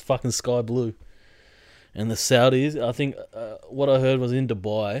later, it was fucking sky blue. And the Saudis, I think, what I heard was in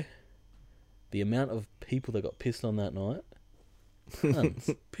Dubai, the amount of people that got pissed on that night. Tons.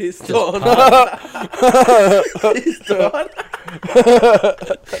 Pissed Just on. Pissed on.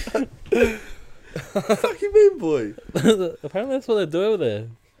 Fuck you mean, boy? Apparently that's what they do over there.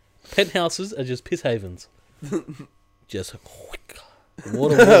 Penthouses are just piss havens. Just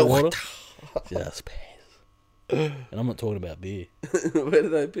water. Just piss. And I'm not talking about beer. Where do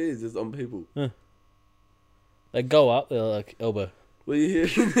they piss? Just on people. They go up, they're like elbow. Were you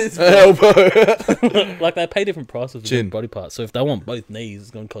hearing this? Elbow. Like they pay different prices for Chin. different body parts. So if they want both knees,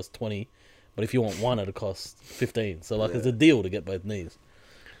 it's going to cost 20. But if you want one, it'll cost 15. So like it's a deal to get both knees.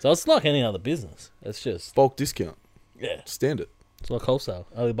 So it's like any other business. It's just, Bulk discount, yeah, standard. it's like wholesale.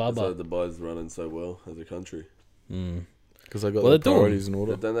 That's why Alibaba. Dubai's running so well as a country. Because they got Well, their they're doing- priorities in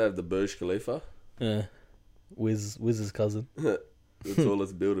order. But don't they have the Burj Khalifa? Yeah. Wiz's cousin. The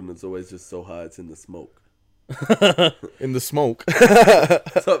tallest building. It's always just so high it's in the smoke. In the smoke,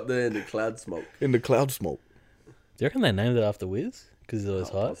 It's up there in the cloud smoke. in the cloud smoke. Do you reckon they named it after Wiz? Because he's always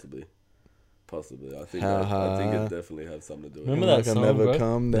high? Possibly. I think Ha I think ha. it definitely has something to do with Remember it. that Like I song, never bro?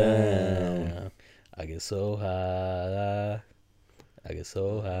 come down. I get so high. I get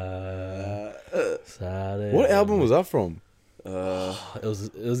so high. Saturday. What album was that from? It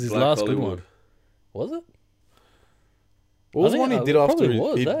was his Black last Hollywood. good one. Was it? What was I the one think he it did after? probably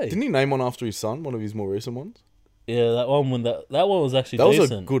was, eh? Didn't he name one after his son? One of his more recent ones. Yeah, that one that one was actually That was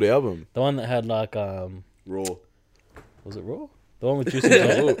decent. a good album. The one that had like Raw. was it Raw? The one with Juicy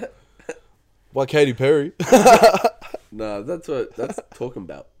J. By Katy Perry. No, that's talking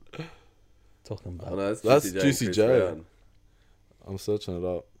about. Talking Oh about. no, That's Juicy J. and Juicy Chris J. Brown. I'm searching it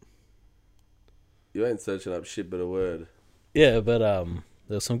up. You ain't searching up shit but a word. Yeah, but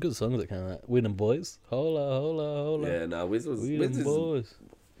there were some good songs that came out. Weed and Boys. Hola, hola, hola. Yeah, nah, Wiz Weed and is Boys.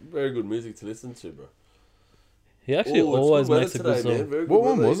 very good music to listen to, bro. He actually Oh, it's always good weather makes a today, good song. man. Very good What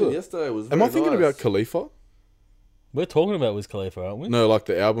one weather. was Even it? Yesterday was Am I very thinking nice. about Khalifa? We're talking about Wiz Khalifa, aren't we? No, like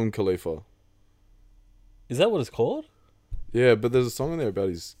the album Khalifa. Is that what it's called? Yeah, but there's a song in there about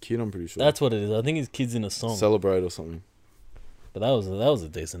his kid. I'm pretty sure. That's what it is. I think his kid's in a song. Celebrate or something. But that was a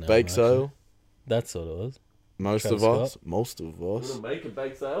decent album. Bake actually. sale. That's what it was. Most Travis of us. Scott. Most of us. Wanna make a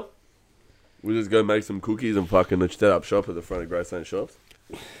bake sale? We just go make some cookies and fucking set up shop at the front of Greystone Shops.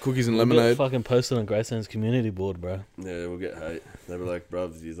 Cookies and We'll get lemonade. fucking posted on Greystone's community board, bro. Yeah, we'll get hate. They were like,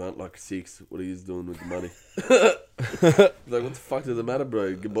 bruvs, you aren't like 6. What are you doing with the money? Like, what the fuck does it matter, bro?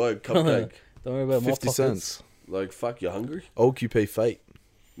 You can buy a cupcake. Don't worry about my 50 pockets. cents. Like, fuck, you're hungry? OQP Fate.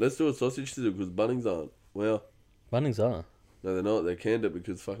 Let's do a sausage sizzle because Bunnings aren't. Well, Bunnings are. no, they're not. They canned it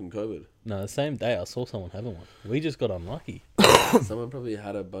because fucking COVID. No, the same day I saw someone having one. We just got unlucky. Someone probably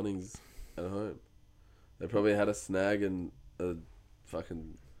had a Bunnings at home. They probably had a snag and a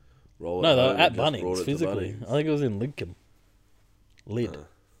fucking roll. No, they home were at and just brought Bunnings it to physically. Bunnings. I think it was in Lidcombe. Lid.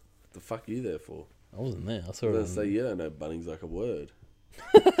 The fuck are you there for? I wasn't there. I I saw was it. gonna say you don't know Bunnings like a word.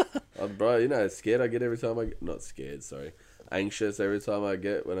 Bro, you know how scared I get every time I get, not scared, sorry, anxious every time I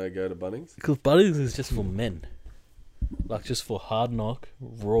get when I go to Bunnings. Because Bunnings is just for men. Like just for hard knock,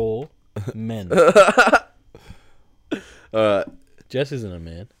 raw, Men. Jess isn't a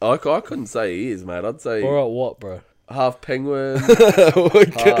man. I couldn't say he is, mate. I'd say All right, what, bro? half penguin. Skip's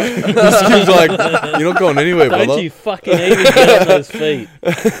like, you're not going anywhere, Don't brother. you fucking even get on those feet.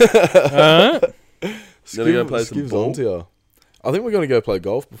 Gonna go play some Skip's ball? onto you. I think we're going to go play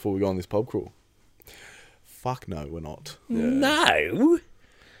golf before we go on this pub crawl. Fuck no, we're not. No.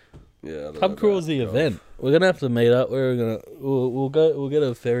 Yeah, I don't know Pub crawl's about the golf. event. We're gonna have to meet up. We'll go. We'll get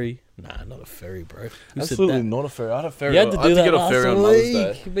a ferry. Nah, not a ferry, bro. Who said Absolutely that? not a ferry. I had a ferry. You had to I do that get a last ferry on Mother's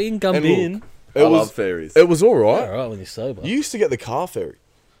week. Day. Being gummed And look, in. It I love was fairies. it was all right. All right when you're sober. You used to get the car ferry.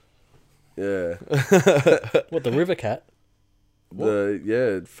 Yeah. What, the river cat?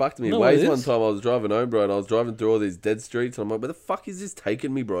 It fucked me. No, Ways it one is. time I was driving home, bro, and I was driving through all these dead streets, and I'm like, where the fuck is this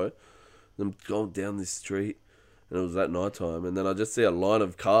taking me, bro? And I'm going down this street, and it was at night time, and then I just see a line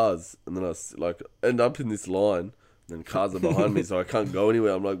of cars, and then I end up in this line, and then cars are behind me, so I can't go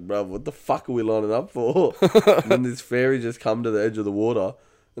anywhere. I'm like, bro, what the fuck are we lining up for? And then this ferry just come to the edge of the water,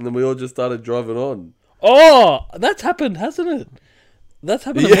 and then we all just started driving on. Oh, that's happened, hasn't it? That's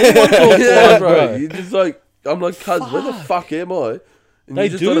happened to me Yeah. once or twice, Yeah, bro. bro. You just like, I'm like, cuz, where the fuck am I? And They you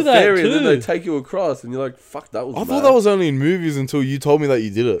just do on a that ferry, and then too. they take you across, and you're like, fuck, that was I mad. thought that was only in movies until you told me that you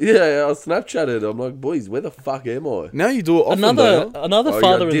did it. Yeah, I Snapchatted. I'm like, boys, where the fuck am I? Now you do it often, Another don't you? another Oh, yeah,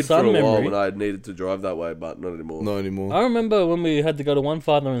 father I and did son for a while memory. when I needed to drive that way, but not anymore. Not anymore. I remember when we had to go to one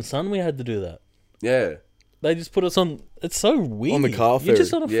father and son, we had to do that. Yeah, They just put us on. It's so weird. On the car You're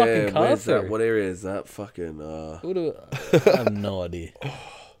just ferry. on a yeah. fucking car Where's ferry. that? What area is that? Fucking. I have no idea.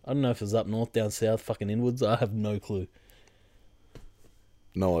 I don't know if it's up north, down south, fucking inwards. I have no clue.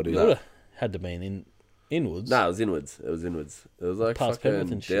 No It idea. would have had to be inwards. Nah, it was inwards. It was inwards. It was like Past fucking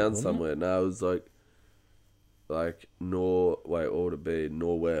Penrith and shit, down wasn't it? somewhere. No, it was like Wait, what would it be?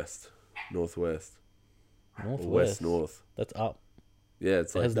 Northwest, northwest, or Northwest. west north. That's up. Yeah,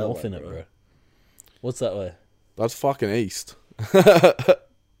 it's It like has that north way, in it, bro. What's that way? That's fucking east.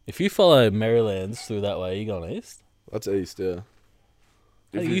 If you follow Maryland's through that way, you going east? That's east, yeah.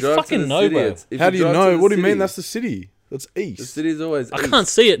 If You drive to fucking the know, city, bro. it's- if How do you drive to know? the What do you mean? city, That's the city. That's the east. city's always. I east. can't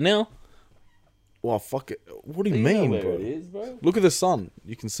see it now. Well, fuck it. What do you You know mean, where bro? it is, bro. Look at the sun.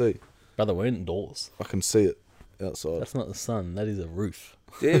 You can see. Brother, we're indoors. I can see it outside. That's not the sun. That is a roof.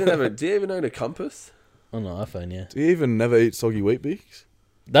 Do you even own a compass? On the iPhone, yeah. Do you even never eat soggy wheat bix?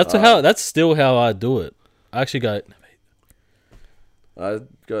 That's still how I do it. I actually go. I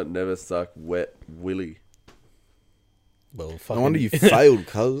got never suck wet willy. Well, fucking, No wonder you failed,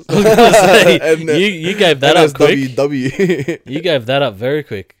 cuz. you gave that up quick. NSWW. You gave that up very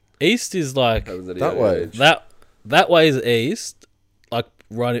quick. East is like Happens at a That young way. age. that way is east, like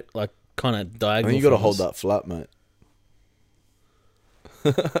right, like kind of I diagonal. think you got to from hold us. that flat, mate.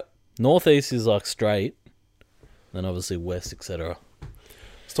 Northeast is like straight, then obviously west, etc.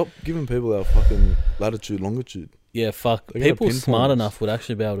 Stop giving people our fucking latitude, longitude. Yeah, fuck. They gotta People pinpoint smart us. enough would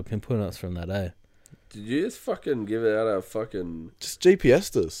actually be able to pinpoint us from that, eh? Did you just fucking give it out our fucking Just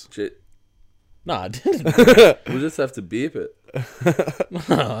GPS'd us. shit? No, I didn't. We'll just have to beep it.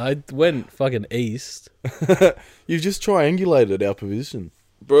 No, I went fucking east. You've just triangulated our position.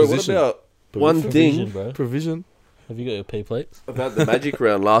 Bro, Position. what about one Provision, thing bro. Provision. Have you got your P plates? about the Magic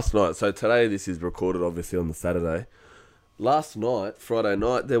round last night? So today, this is recorded obviously on the Saturday. Last night, Friday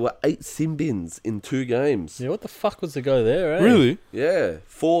night, there were 8 sim bins in 2 games. Yeah, what the fuck was the go there, eh? Really? Yeah,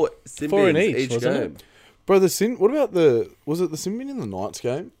 4 sim 4 in bins each, each wasn't game. it? Bro, what about was it the sin bin in the Knights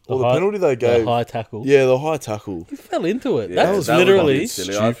game? Or the high- penalty they The gave? high tackle. Yeah, the high tackle. You fell into it. Yeah, that was that literally a bit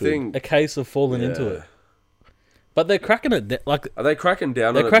silly. I stupid. think. a case of falling into Yeah. it. But they're cracking it. Like, Are they cracking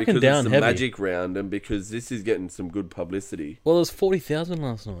down They're on cracking it because down it's the heavy. Magic round and because this is getting some good publicity? well, there was 40,000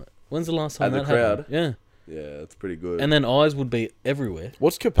 last night. When's the last time At the that crowd? happened? Yeah. Yeah, it's pretty good. And then eyes would be everywhere.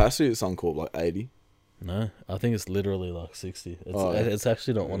 What's capacity at Suncorp? Like 80? No, I think it's literally like 60. Oh, yeah. It's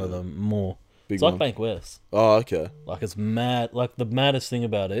actually not one of them more. Big It's like one. Bank West. Oh, okay. Like, it's mad. Like, the maddest thing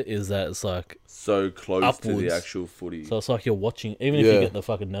about it is that it's like, so close to the upwards. actual footy. so it's like you're watching, even if you Yeah. get the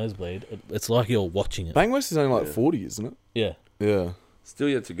fucking nosebleed, it's like you're watching it. Bang West is only like Yeah. 40, isn't it? Yeah. Yeah. Still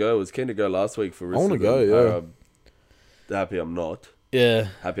yet to go. Was keen to go last week for I wanna Risserton. go, yeah. Happy I'm not. Yeah.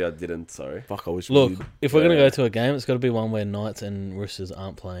 Happy I didn't, sorry. Fuck, I wish Look, we did. if we're going to Yeah. go to a game, it's got to be one where Knights and Roosters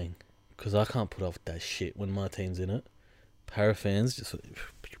aren't playing. Because I can't put off that shit when my team's in it. Para fans, just...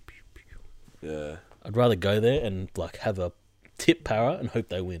 Yeah. I'd rather go there and like have a tip Para and hope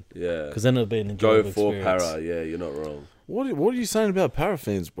they win. Yeah. Because then it'll be an Go enjoyable for experience. Para. Yeah, you're not wrong. What are you saying about para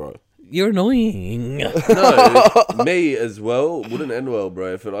fans, bro? You're annoying. No, me as well wouldn't end well,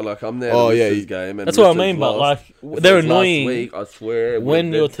 bro. If I'm there Oh, at yeah, Roosters game and That's what I Roosters mean, but lost. like If they're it was last annoying week, I swear.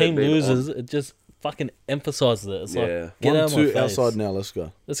 when they'd your been team on. loses. It just fucking emphasizes it. It's Yeah. like, get 1, out of my 2 face. outside now. Let's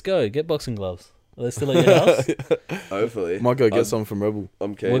go. Let's go. Get boxing gloves. Are they still at your house? Hopefully. Might go get I'm- some from Rebel.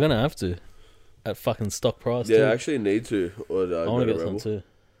 I'm keen. We're going to have to. At fucking stock price, Yeah, too. I actually need to. Or I go want to to get Rebel. some, too.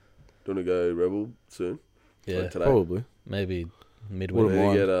 Do you want to go Rebel soon? Yeah, Like today? Probably. maybe I midweek. Wouldn't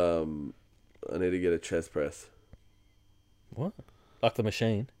need, to mind. get, I need to get a chest press. What? Like the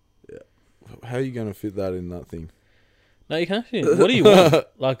machine? How are you going to fit that in that thing? No, you can actually. What do you want?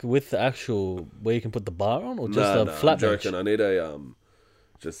 Like with the actual where you can put the bar on, or just Nah, a nah, flat I'm bench? joking. I need a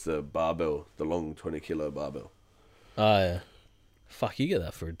just a barbell, the long 20-kilo barbell. Oh yeah. Fuck, you get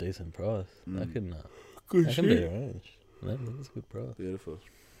that for a decent price. That can that can be arranged. That's a good price. Beautiful.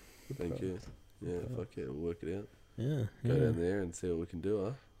 Thank you. Yeah, fuck yeah, we'll work it out. Yeah, Go yeah, down there and see what we can do,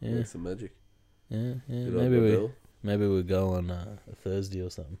 huh? Yeah. Make some magic. yeah. Get Maybe on the we bill. go on a Thursday or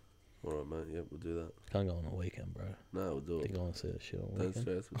something. All right, mate. Yep, we'll do that. Can't go on a weekend, bro. No, we'll do I it. think I want to see that shit on Don't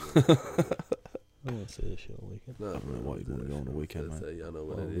weekend. stress. We'll do it. I want to see that shit on weekend. No, I don't know why you want to go on a weekend, That's mate. Y'all know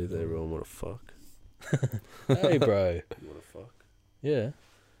what Oh, it is. yeah. Everyone want to fuck. Hey, bro. You want to fuck? Yeah.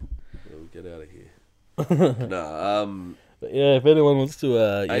 Yeah, we'll get out of here. Nah, But yeah, if anyone wants to,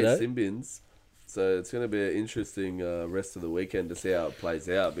 hey, you know, Simbins. So it's going to be an interesting rest of the weekend to see how it plays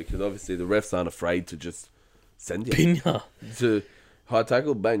out because obviously the refs aren't afraid to just send you Pinya. to high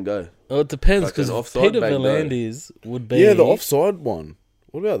tackle, bang, go. Oh, it depends Fucking because offside, Peter bang, no. Volandis would be. Yeah, the offside one.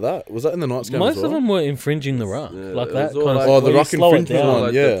 What about that? Was that in the Knights game Most as of well? them were infringing the ruck, Yeah, like it that was all kind of. like- Oh, the where you ruck slow it infringement down. one.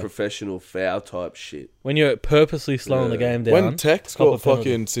 Like yeah. the professional foul type shit. When you're purposely slowing the Yeah. game down. When Tex cop a got penalty.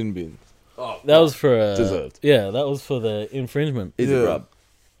 fucking sin bin. Oh, That was for Deserved. Yeah, that was for the infringement. Easy Yeah. grub.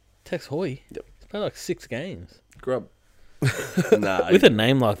 Tex Hoy. Yep. He's played like 6 games Grub. Nah, with a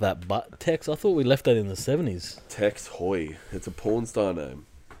name like that. But Tex, I thought we left that in the 70s. Tex Hoy. It's a porn star name.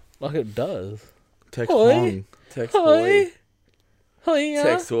 Like it does. Tex Hoy. Hong. Tex Hoy, Hoy. Hoy, yeah.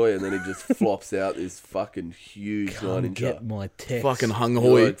 Tex Hoy, and then he just flops out this fucking huge Come 9-incher. get my Tex. Fucking Hung You're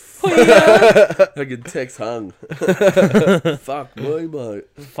Hoy. like, fucking Tex hung. Fuck me, mate.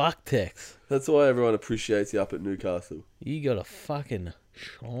 Fuck Tex. That's why everyone appreciates you up at Newcastle. You got a fucking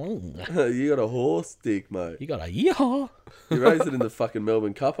schlong. You got a horse dick, mate. You got a yeehaw. You raised it in the fucking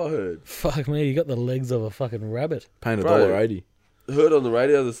Melbourne Cup, I heard. Fuck me, you got the legs of a fucking rabbit. Paying Bro. $1.80. Heard on the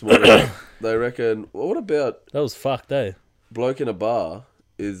radio this morning, they reckon, what about That was fucked, eh? bloke in a bar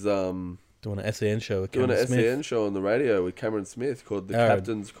is Doing an SEN show with doing Cameron an Smith. SEN show on the radio with Cameron Smith called The Aaron.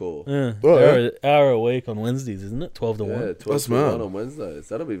 Captain's Call. Yeah, Oh, hour a week on Wednesdays, isn't it? 12 to Yeah, 1. 12 That's to 1 mad. on Wednesdays.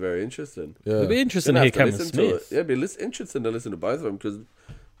 That'll be very interesting. Yeah. It'd be interesting Gonna to have hear to Cameron listen to Smith. it. Yeah, it'd be interesting to listen to both of them because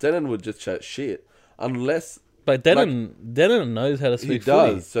Denon would just chat shit unless But Denon knows how to he speak does.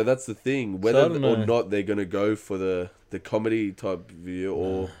 footy. So that's the thing. I Whether don't or know. not they're going to go for the comedy type view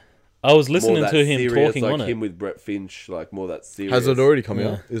or I was more listening that to him serious, talking like on him it. with Brett Finch, like more that serious. Has it already come Yeah.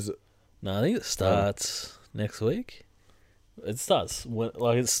 out? Is it? No, I think it starts next week. It starts when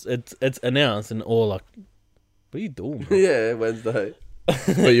it's announced and all like, what are you doing? Bro? Yeah, Wednesday.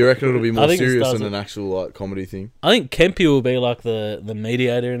 But you reckon it'll be more think it serious starts than at- an actual like comedy thing? I think Kempy will be like the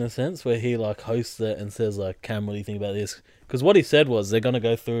mediator in a sense, where he like hosts it and says like, "Cam, what do you think about this?" Because what he said was they're gonna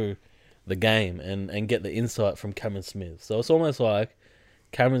go through the game and get the insight from Cameron Smith. So it's almost like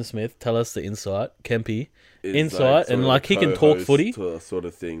Cameron Smith tell us the insight, Kempy Is insight, sort and of like the he can talk co-host footy, to a sort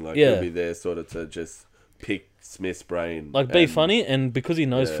of thing. Like Yeah. he'll be there sort of to just pick Smith's brain. like be and funny, and because he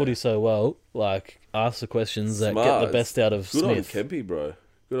knows Yeah. footy so well, like ask the questions that get Smart. the best out of Good Smith. on Kempy, bro.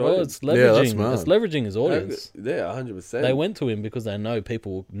 Good Well, on it's him. Yeah, that's leveraging. mad. It's leveraging his audience. Yeah, 100%. They went to him because they know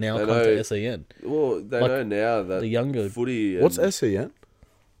people now They come know- to SEN. Well, they like, know now that the younger- footy. What's and SEN?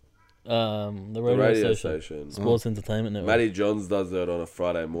 The the radio, radio station, station? Sports Entertainment Network. Matty Johns does it on a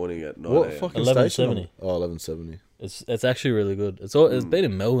Friday morning at 9 What a.m. fucking 1170. station? Oh, 1170. It's actually really good. It's been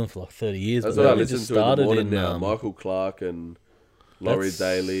in Melbourne for like 30 years. That's but what I they only listen just to in the started morning in, now. Michael Clark and Laurie That's-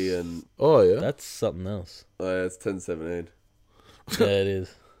 Daly and Oh yeah. That's something else. it's 10:17. Yeah, it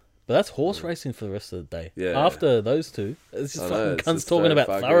is. But that's horse racing for the rest of the day. Yeah. After those two, it's just I know, fucking it's cunts just talking straight about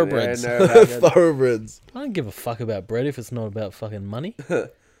fucking- thoroughbreds. yeah, no, fucking- Thoroughbreds. I don't give a fuck about bread if it's not about fucking money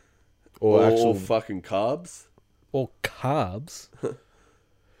Or all actual. fucking carbs. or carbs.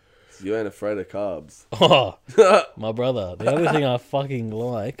 You ain't afraid of carbs. Oh, my brother. The only thing I fucking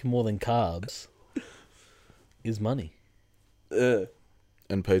like more than carbs is money. Yeah.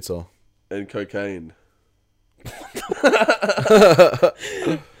 And pizza. And cocaine.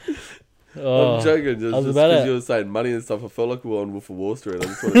 Oh, I'm joking, just I was because about to- you were saying money and stuff. I felt like we were on Wolf of Wall Street. I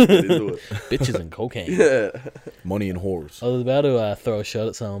just wanted to get into it. bitches and cocaine. Yeah. Money and whores. I was about to throw a shot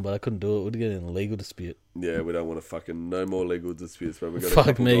at someone, but I couldn't do it. We'd get in a legal dispute. Yeah, we don't want to fucking no more legal disputes, but we got Fuck a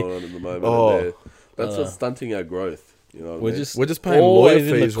couple me. going on at the moment. Oh. and that's what's stunting our growth. You know what I We're mean? just We're just paying lawyer always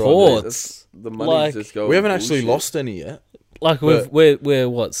in the fees right now. courts. The money's Like- just going. We haven't actually bullshit. lost any yet. Like But- we're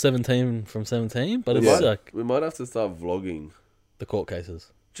what 17 from 17, but We it's might, like we might have to start vlogging the court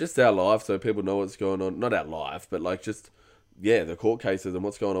cases. just our life so people know what's going on. Not our life, but like just the court cases and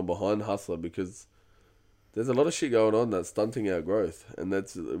what's going on behind Hustler, because there's a lot of shit going on that's stunting our growth, and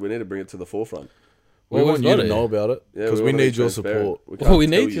we need to bring it to the forefront. We Well, want we've you got to it. know about it Yeah, because we wanna be need your transparent. support. We, Well, can't we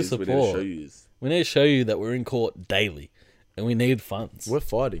tell need your yous, We need to support. show yous. We need to show you that we're in court daily, and we need funds. We're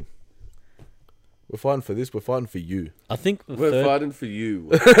fighting. We're fighting for this. We're fighting for you. I think the We're third, fighting for you.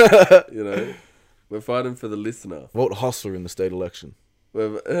 You know, we're fighting for the listener. Vote Hustler in the state election.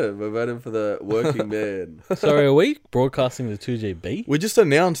 We're fighting for the working man. Sorry, are we broadcasting the 2GB? We just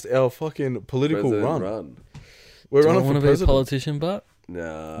announced our fucking political President run. We're Do I running want for to be a president. politician, but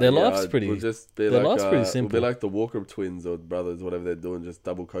Nah, Their life's pretty- We'll just be their like, life's pretty simple. We'll be like the Walker twins or brothers, whatever they're doing, just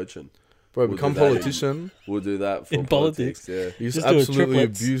double coaching. Bro, We'll become do that. politician. We'll do that for In politics. You Just just do a absolutely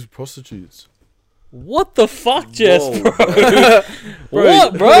triplets. abuse prostitutes. what the fuck, Jess, Whoa, bro? bro.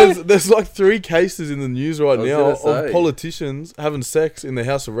 What, bro? There's like 3 cases in the news right I was now gonna of say. politicians having sex in the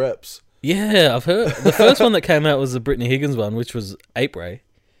House of Reps. Yeah, I've heard. The first one that came out was the Brittany Higgins one, which was April.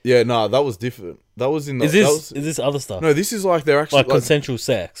 Yeah, nah, that was different. That was in the. Is that this was- is this other stuff? no, this is like they're actually like like, consensual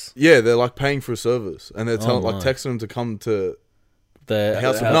sex. yeah, they're like paying for a service and they're telling my. like texting them to come to The the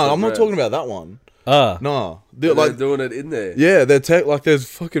House of. House No, of I'm not Reps. talking about that one. ah, No, they're And like they're doing it in there. yeah, they're like there's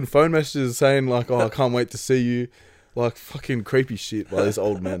fucking phone messages saying like, oh, I can't wait to see you, like fucking creepy shit by this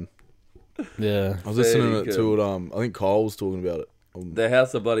old man. yeah. I was listening Very to it. I think Kyle was talking about it. The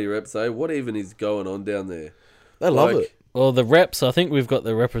House of Bloody Reps, eh? What even is going on down there? They love Like, it. Well, the reps. I think we've got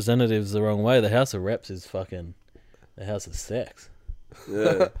the representatives the wrong way. The House of Reps is fucking the House of Sex.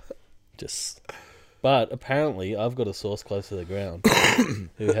 Yeah. Just. But apparently, I've got a source close to the ground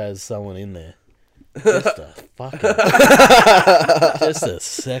who has someone in there. Just a fucking, just a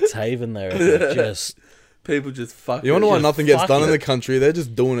sex haven there. Just People just fucking. You wonder why just nothing gets done in fucking- the country? They're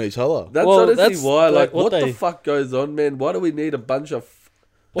just doing each other. That's Well, honestly that's why. like Like, what what the they- fuck goes on, man? Why do we need a bunch of?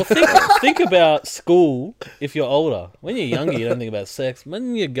 well, think about school. If you're older, when you're younger, you don't think about sex.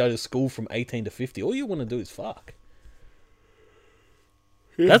 When you go to school from 18 to 50, all you want to do is fuck.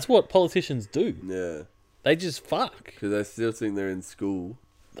 That's what politicians do. Yeah, They just fuck. because they still think they're in school.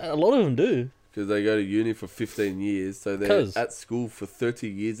 A lot of them do. Because they go to uni for 15 years, so they're 'Cause- at school for 30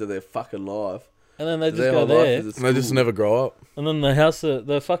 years of their fucking life. And then they So just their go whole life there. is a And they just school. never grow up. And then the house,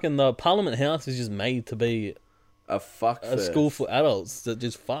 the Parliament House is just made to be A fuck a fest. school for adults that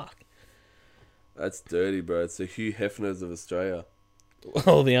just fuck. That's dirty, bro. It's the Hugh Hefners of Australia.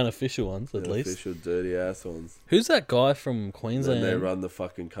 Well, the unofficial ones, at The least. official dirty ass ones. Who's that guy from And they Queensland, run the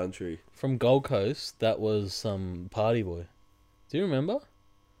fucking country. from Gold Coast, that was some party boy? Do you remember?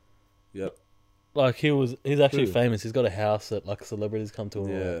 Yep. Like, he's actually Who? famous. He's got a house that, like, celebrities come to. And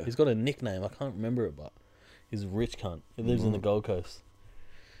all Yeah. that. He's got a nickname. I can't remember it, but he's a rich cunt. He lives in the Gold Coast.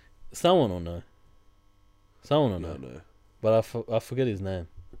 Someone will know. Someone will know. No. But I forget his name.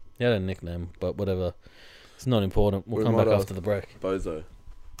 He had a nickname, but whatever. It's not important. We'll We come might back have- after the break. Bozo.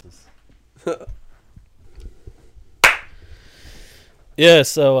 Yeah,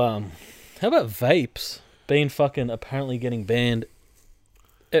 so, how about vapes being fucking apparently getting banned?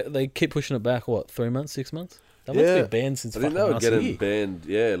 They keep pushing it back, what, 3 months, 6 months? That must Yeah. be banned since I think fucking they were last getting year. banned,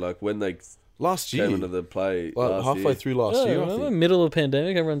 yeah, like when they Last year, came into the play like last halfway year. through last Yeah, year, I remember, think. middle of the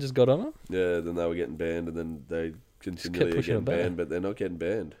pandemic, everyone just got on it. Yeah, then they were getting banned, and then they continually are pushing getting it back. banned, but they're not getting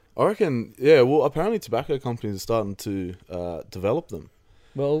banned. I reckon, yeah. Well, apparently tobacco companies are starting to develop them.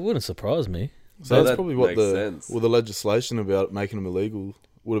 Well, it wouldn't surprise me. So No, that's that probably what makes sense. the legislation about making them illegal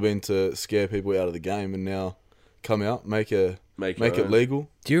would have been to scare people out of the game, and now come out, make Make it your own. legal.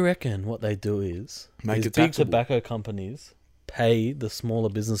 Do you reckon what they do is Make big it taxable. tobacco companies pay the smaller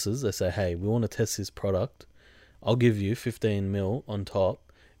businesses? They say, hey, we want to test this product. I'll give you 15 mil on top,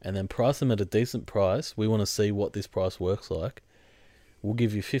 and then price them at a decent price. We want to see what this price works like. We'll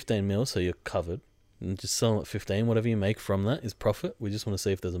give you 15 mil so you're covered, and just sell them at 15. Whatever you make from that is profit. We just want to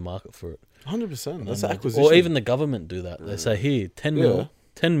see if there's a market for it. 100%. That's And they- acquisition. Or even the government do that. They say, here, 10 Yeah. mil,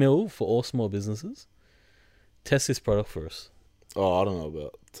 10 mil for all small businesses. Test this product for us. Oh, I don't know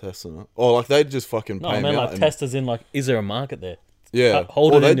about testing it. Oh, like they'd just fucking No, pay I them mean out. like and- testers in like, is there a market there? yeah.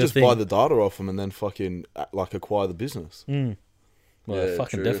 hold or it they'd in your just buy thing. the data off them and then fucking like acquire the business. Mm. Well, they Yeah,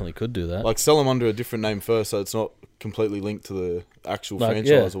 fucking true. definitely could do that. Like sell them under a different name first, so it's not completely linked to the actual Like,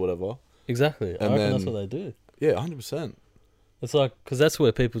 franchise yeah. or whatever. Exactly. I And reckon that's then- what they do. Yeah, 100%. It's like, because that's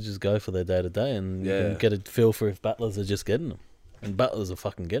where people just go for their day to day and you Yeah. can get a feel for if battlers are just getting them. And battlers are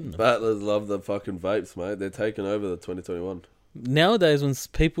fucking getting them. Battlers love the fucking vapes, mate. They're taking over the 2021. Nowadays, when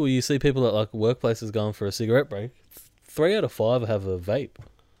you see people at like workplaces going for a cigarette break, 3 out of 5 have a vape,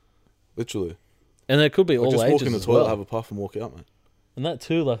 Literally. and there could be Like, all just ages walk in the as toilet, well. have a puff, and walk out, mate. And that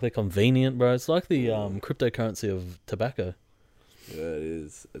too, like they're convenient, bro. It's like the cryptocurrency of tobacco. Yeah, it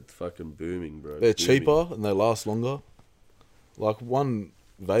is. It's fucking booming, bro. They're Booming. cheaper and they last longer. Like one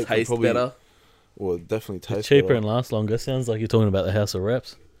vape would Taste probably, better. Well, definitely It's taste cheaper better. and last longer. Sounds like you're talking about the House of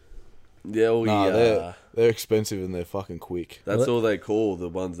Reps. Yeah, well, Nah, yeah. they're expensive and they're fucking quick. That's Well, all they call the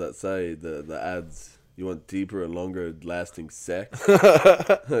ones that say the ads. You want deeper and longer lasting sex?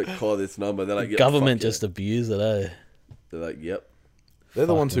 Call this number. They're like, yep, Government fuck yeah. just abuse it, eh? They're like, yep. They're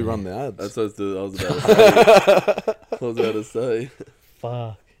the Fuck ones who me. run the ads. That's what I was about to say. I was about to say.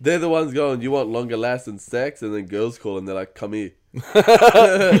 Fuck. They're the ones going, you want longer lasting sex? And then girls call and they're like, come here.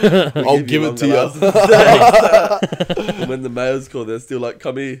 I'll give it to you. And when the males call, they're still like,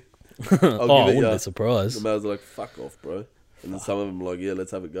 come here. I'll Oh, I give it wouldn't you. be The surprised. males are like, fuck off, bro. And then some of them are like, yeah,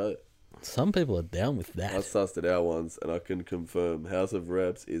 let's have a go. Some people are down with I that. sussed it out once, and I can confirm House of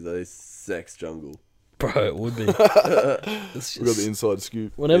Reps is a sex jungle. Bro, it would be. It's We got the just, inside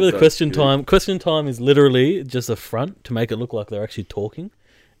scoop. whenever the Inside question scoop. time is literally just a front to make it look like they're actually talking.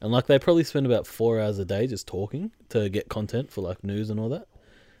 And like they probably spend about 4 hours a day just talking to get content for like news and all that.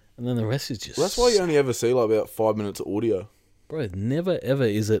 And then the rest is just Well, that's why you only ever see like about 5 minutes of audio. Bro, never ever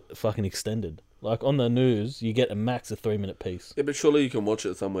is it fucking extended. Like on the news, you get a max of 3-minute piece. Yeah, but surely you can watch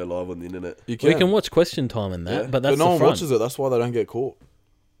it somewhere live on the internet. You We can watch question time and that, Yeah. but that's but no the one front. watches it. That's why they don't get caught.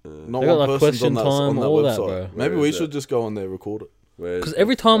 Not They got, one like, person's on question that, time, on that all that, website. bro. Maybe Where we is should that? just go on there, record it. Because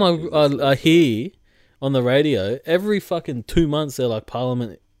every time I hear on the radio, every fucking 2 months they're like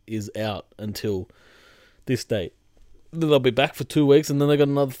Parliament is out until this date. Then they'll be back for 2 weeks, and then they got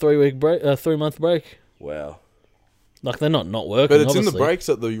another 3-week break, 3-month break. Wow. Like they're not working. But it's in the obviously. breaks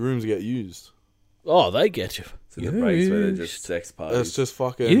that the rooms get used. Oh, they get you. It's in the breaks where they're just sex parties. It's just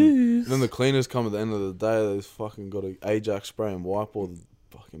fucking. Yes. Then the cleaners come at the end of the day. They've fucking got an Ajax spray and wipe all the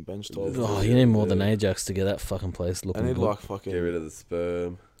fucking bench tiles. Oh, you need more than Ajax to get that fucking place I looking need good. like fucking. Get rid of the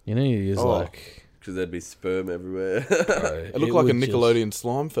sperm. You know, you use Oh. like. Because there'd be sperm everywhere. Bro, It looked like a would just- Nickelodeon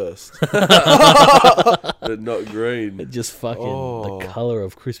slime fest. But not green. It just fucking Oh. the color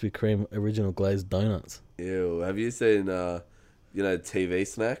of Krispy Kreme original glazed donuts. Ew. Have you seen, TV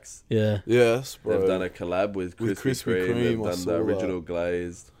snacks? Yeah, Yes, bro. They've done a collab with With Krispy Krispy Kreme. Kreme, They've I done saw the that. original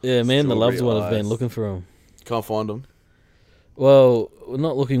glazed. yeah. Me and the loved Strawberry one have been ice. looking for them. Can't find them. Well, we're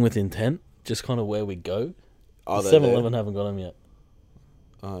not looking with intent, just kind of where we go. Are they 7-Eleven haven't got them yet.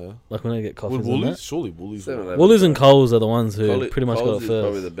 there? Oh yeah. Like when I get coffees Would and Woolies? that. Surely Woolies. 7-Eleven. Woolies and Coles are the ones who Coles- pretty much Coles got it is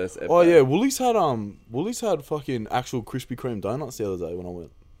probably first. the best ever. Oh yeah, Woolies had fucking actual Krispy Kreme donuts the other day when I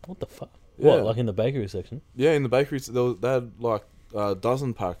went. What the fuck? Yeah. What, like in the bakery section? Yeah, in the bakery, they had like a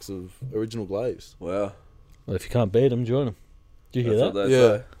dozen packs of original glaze. Wow. Well, if you can't beat them, join them. Do you hear That's that? what they Yeah.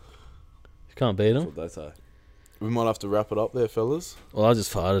 say. If you can't beat That's them, what they say. We might have to wrap it up there, fellas. well, I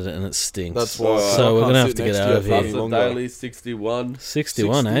just farted it and it stinks. That's why. So I we're can't gonna have sit to next get to out you of for here. any Hustle longer. Daily 61.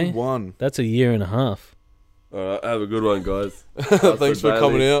 61, eh? 61. That's a year and a half. Alright, have a good one, guys. Thanks for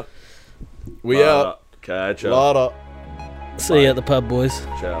coming out. We out. Catch up. Later. See you at the pub, boys.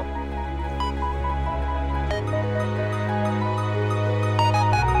 Ciao.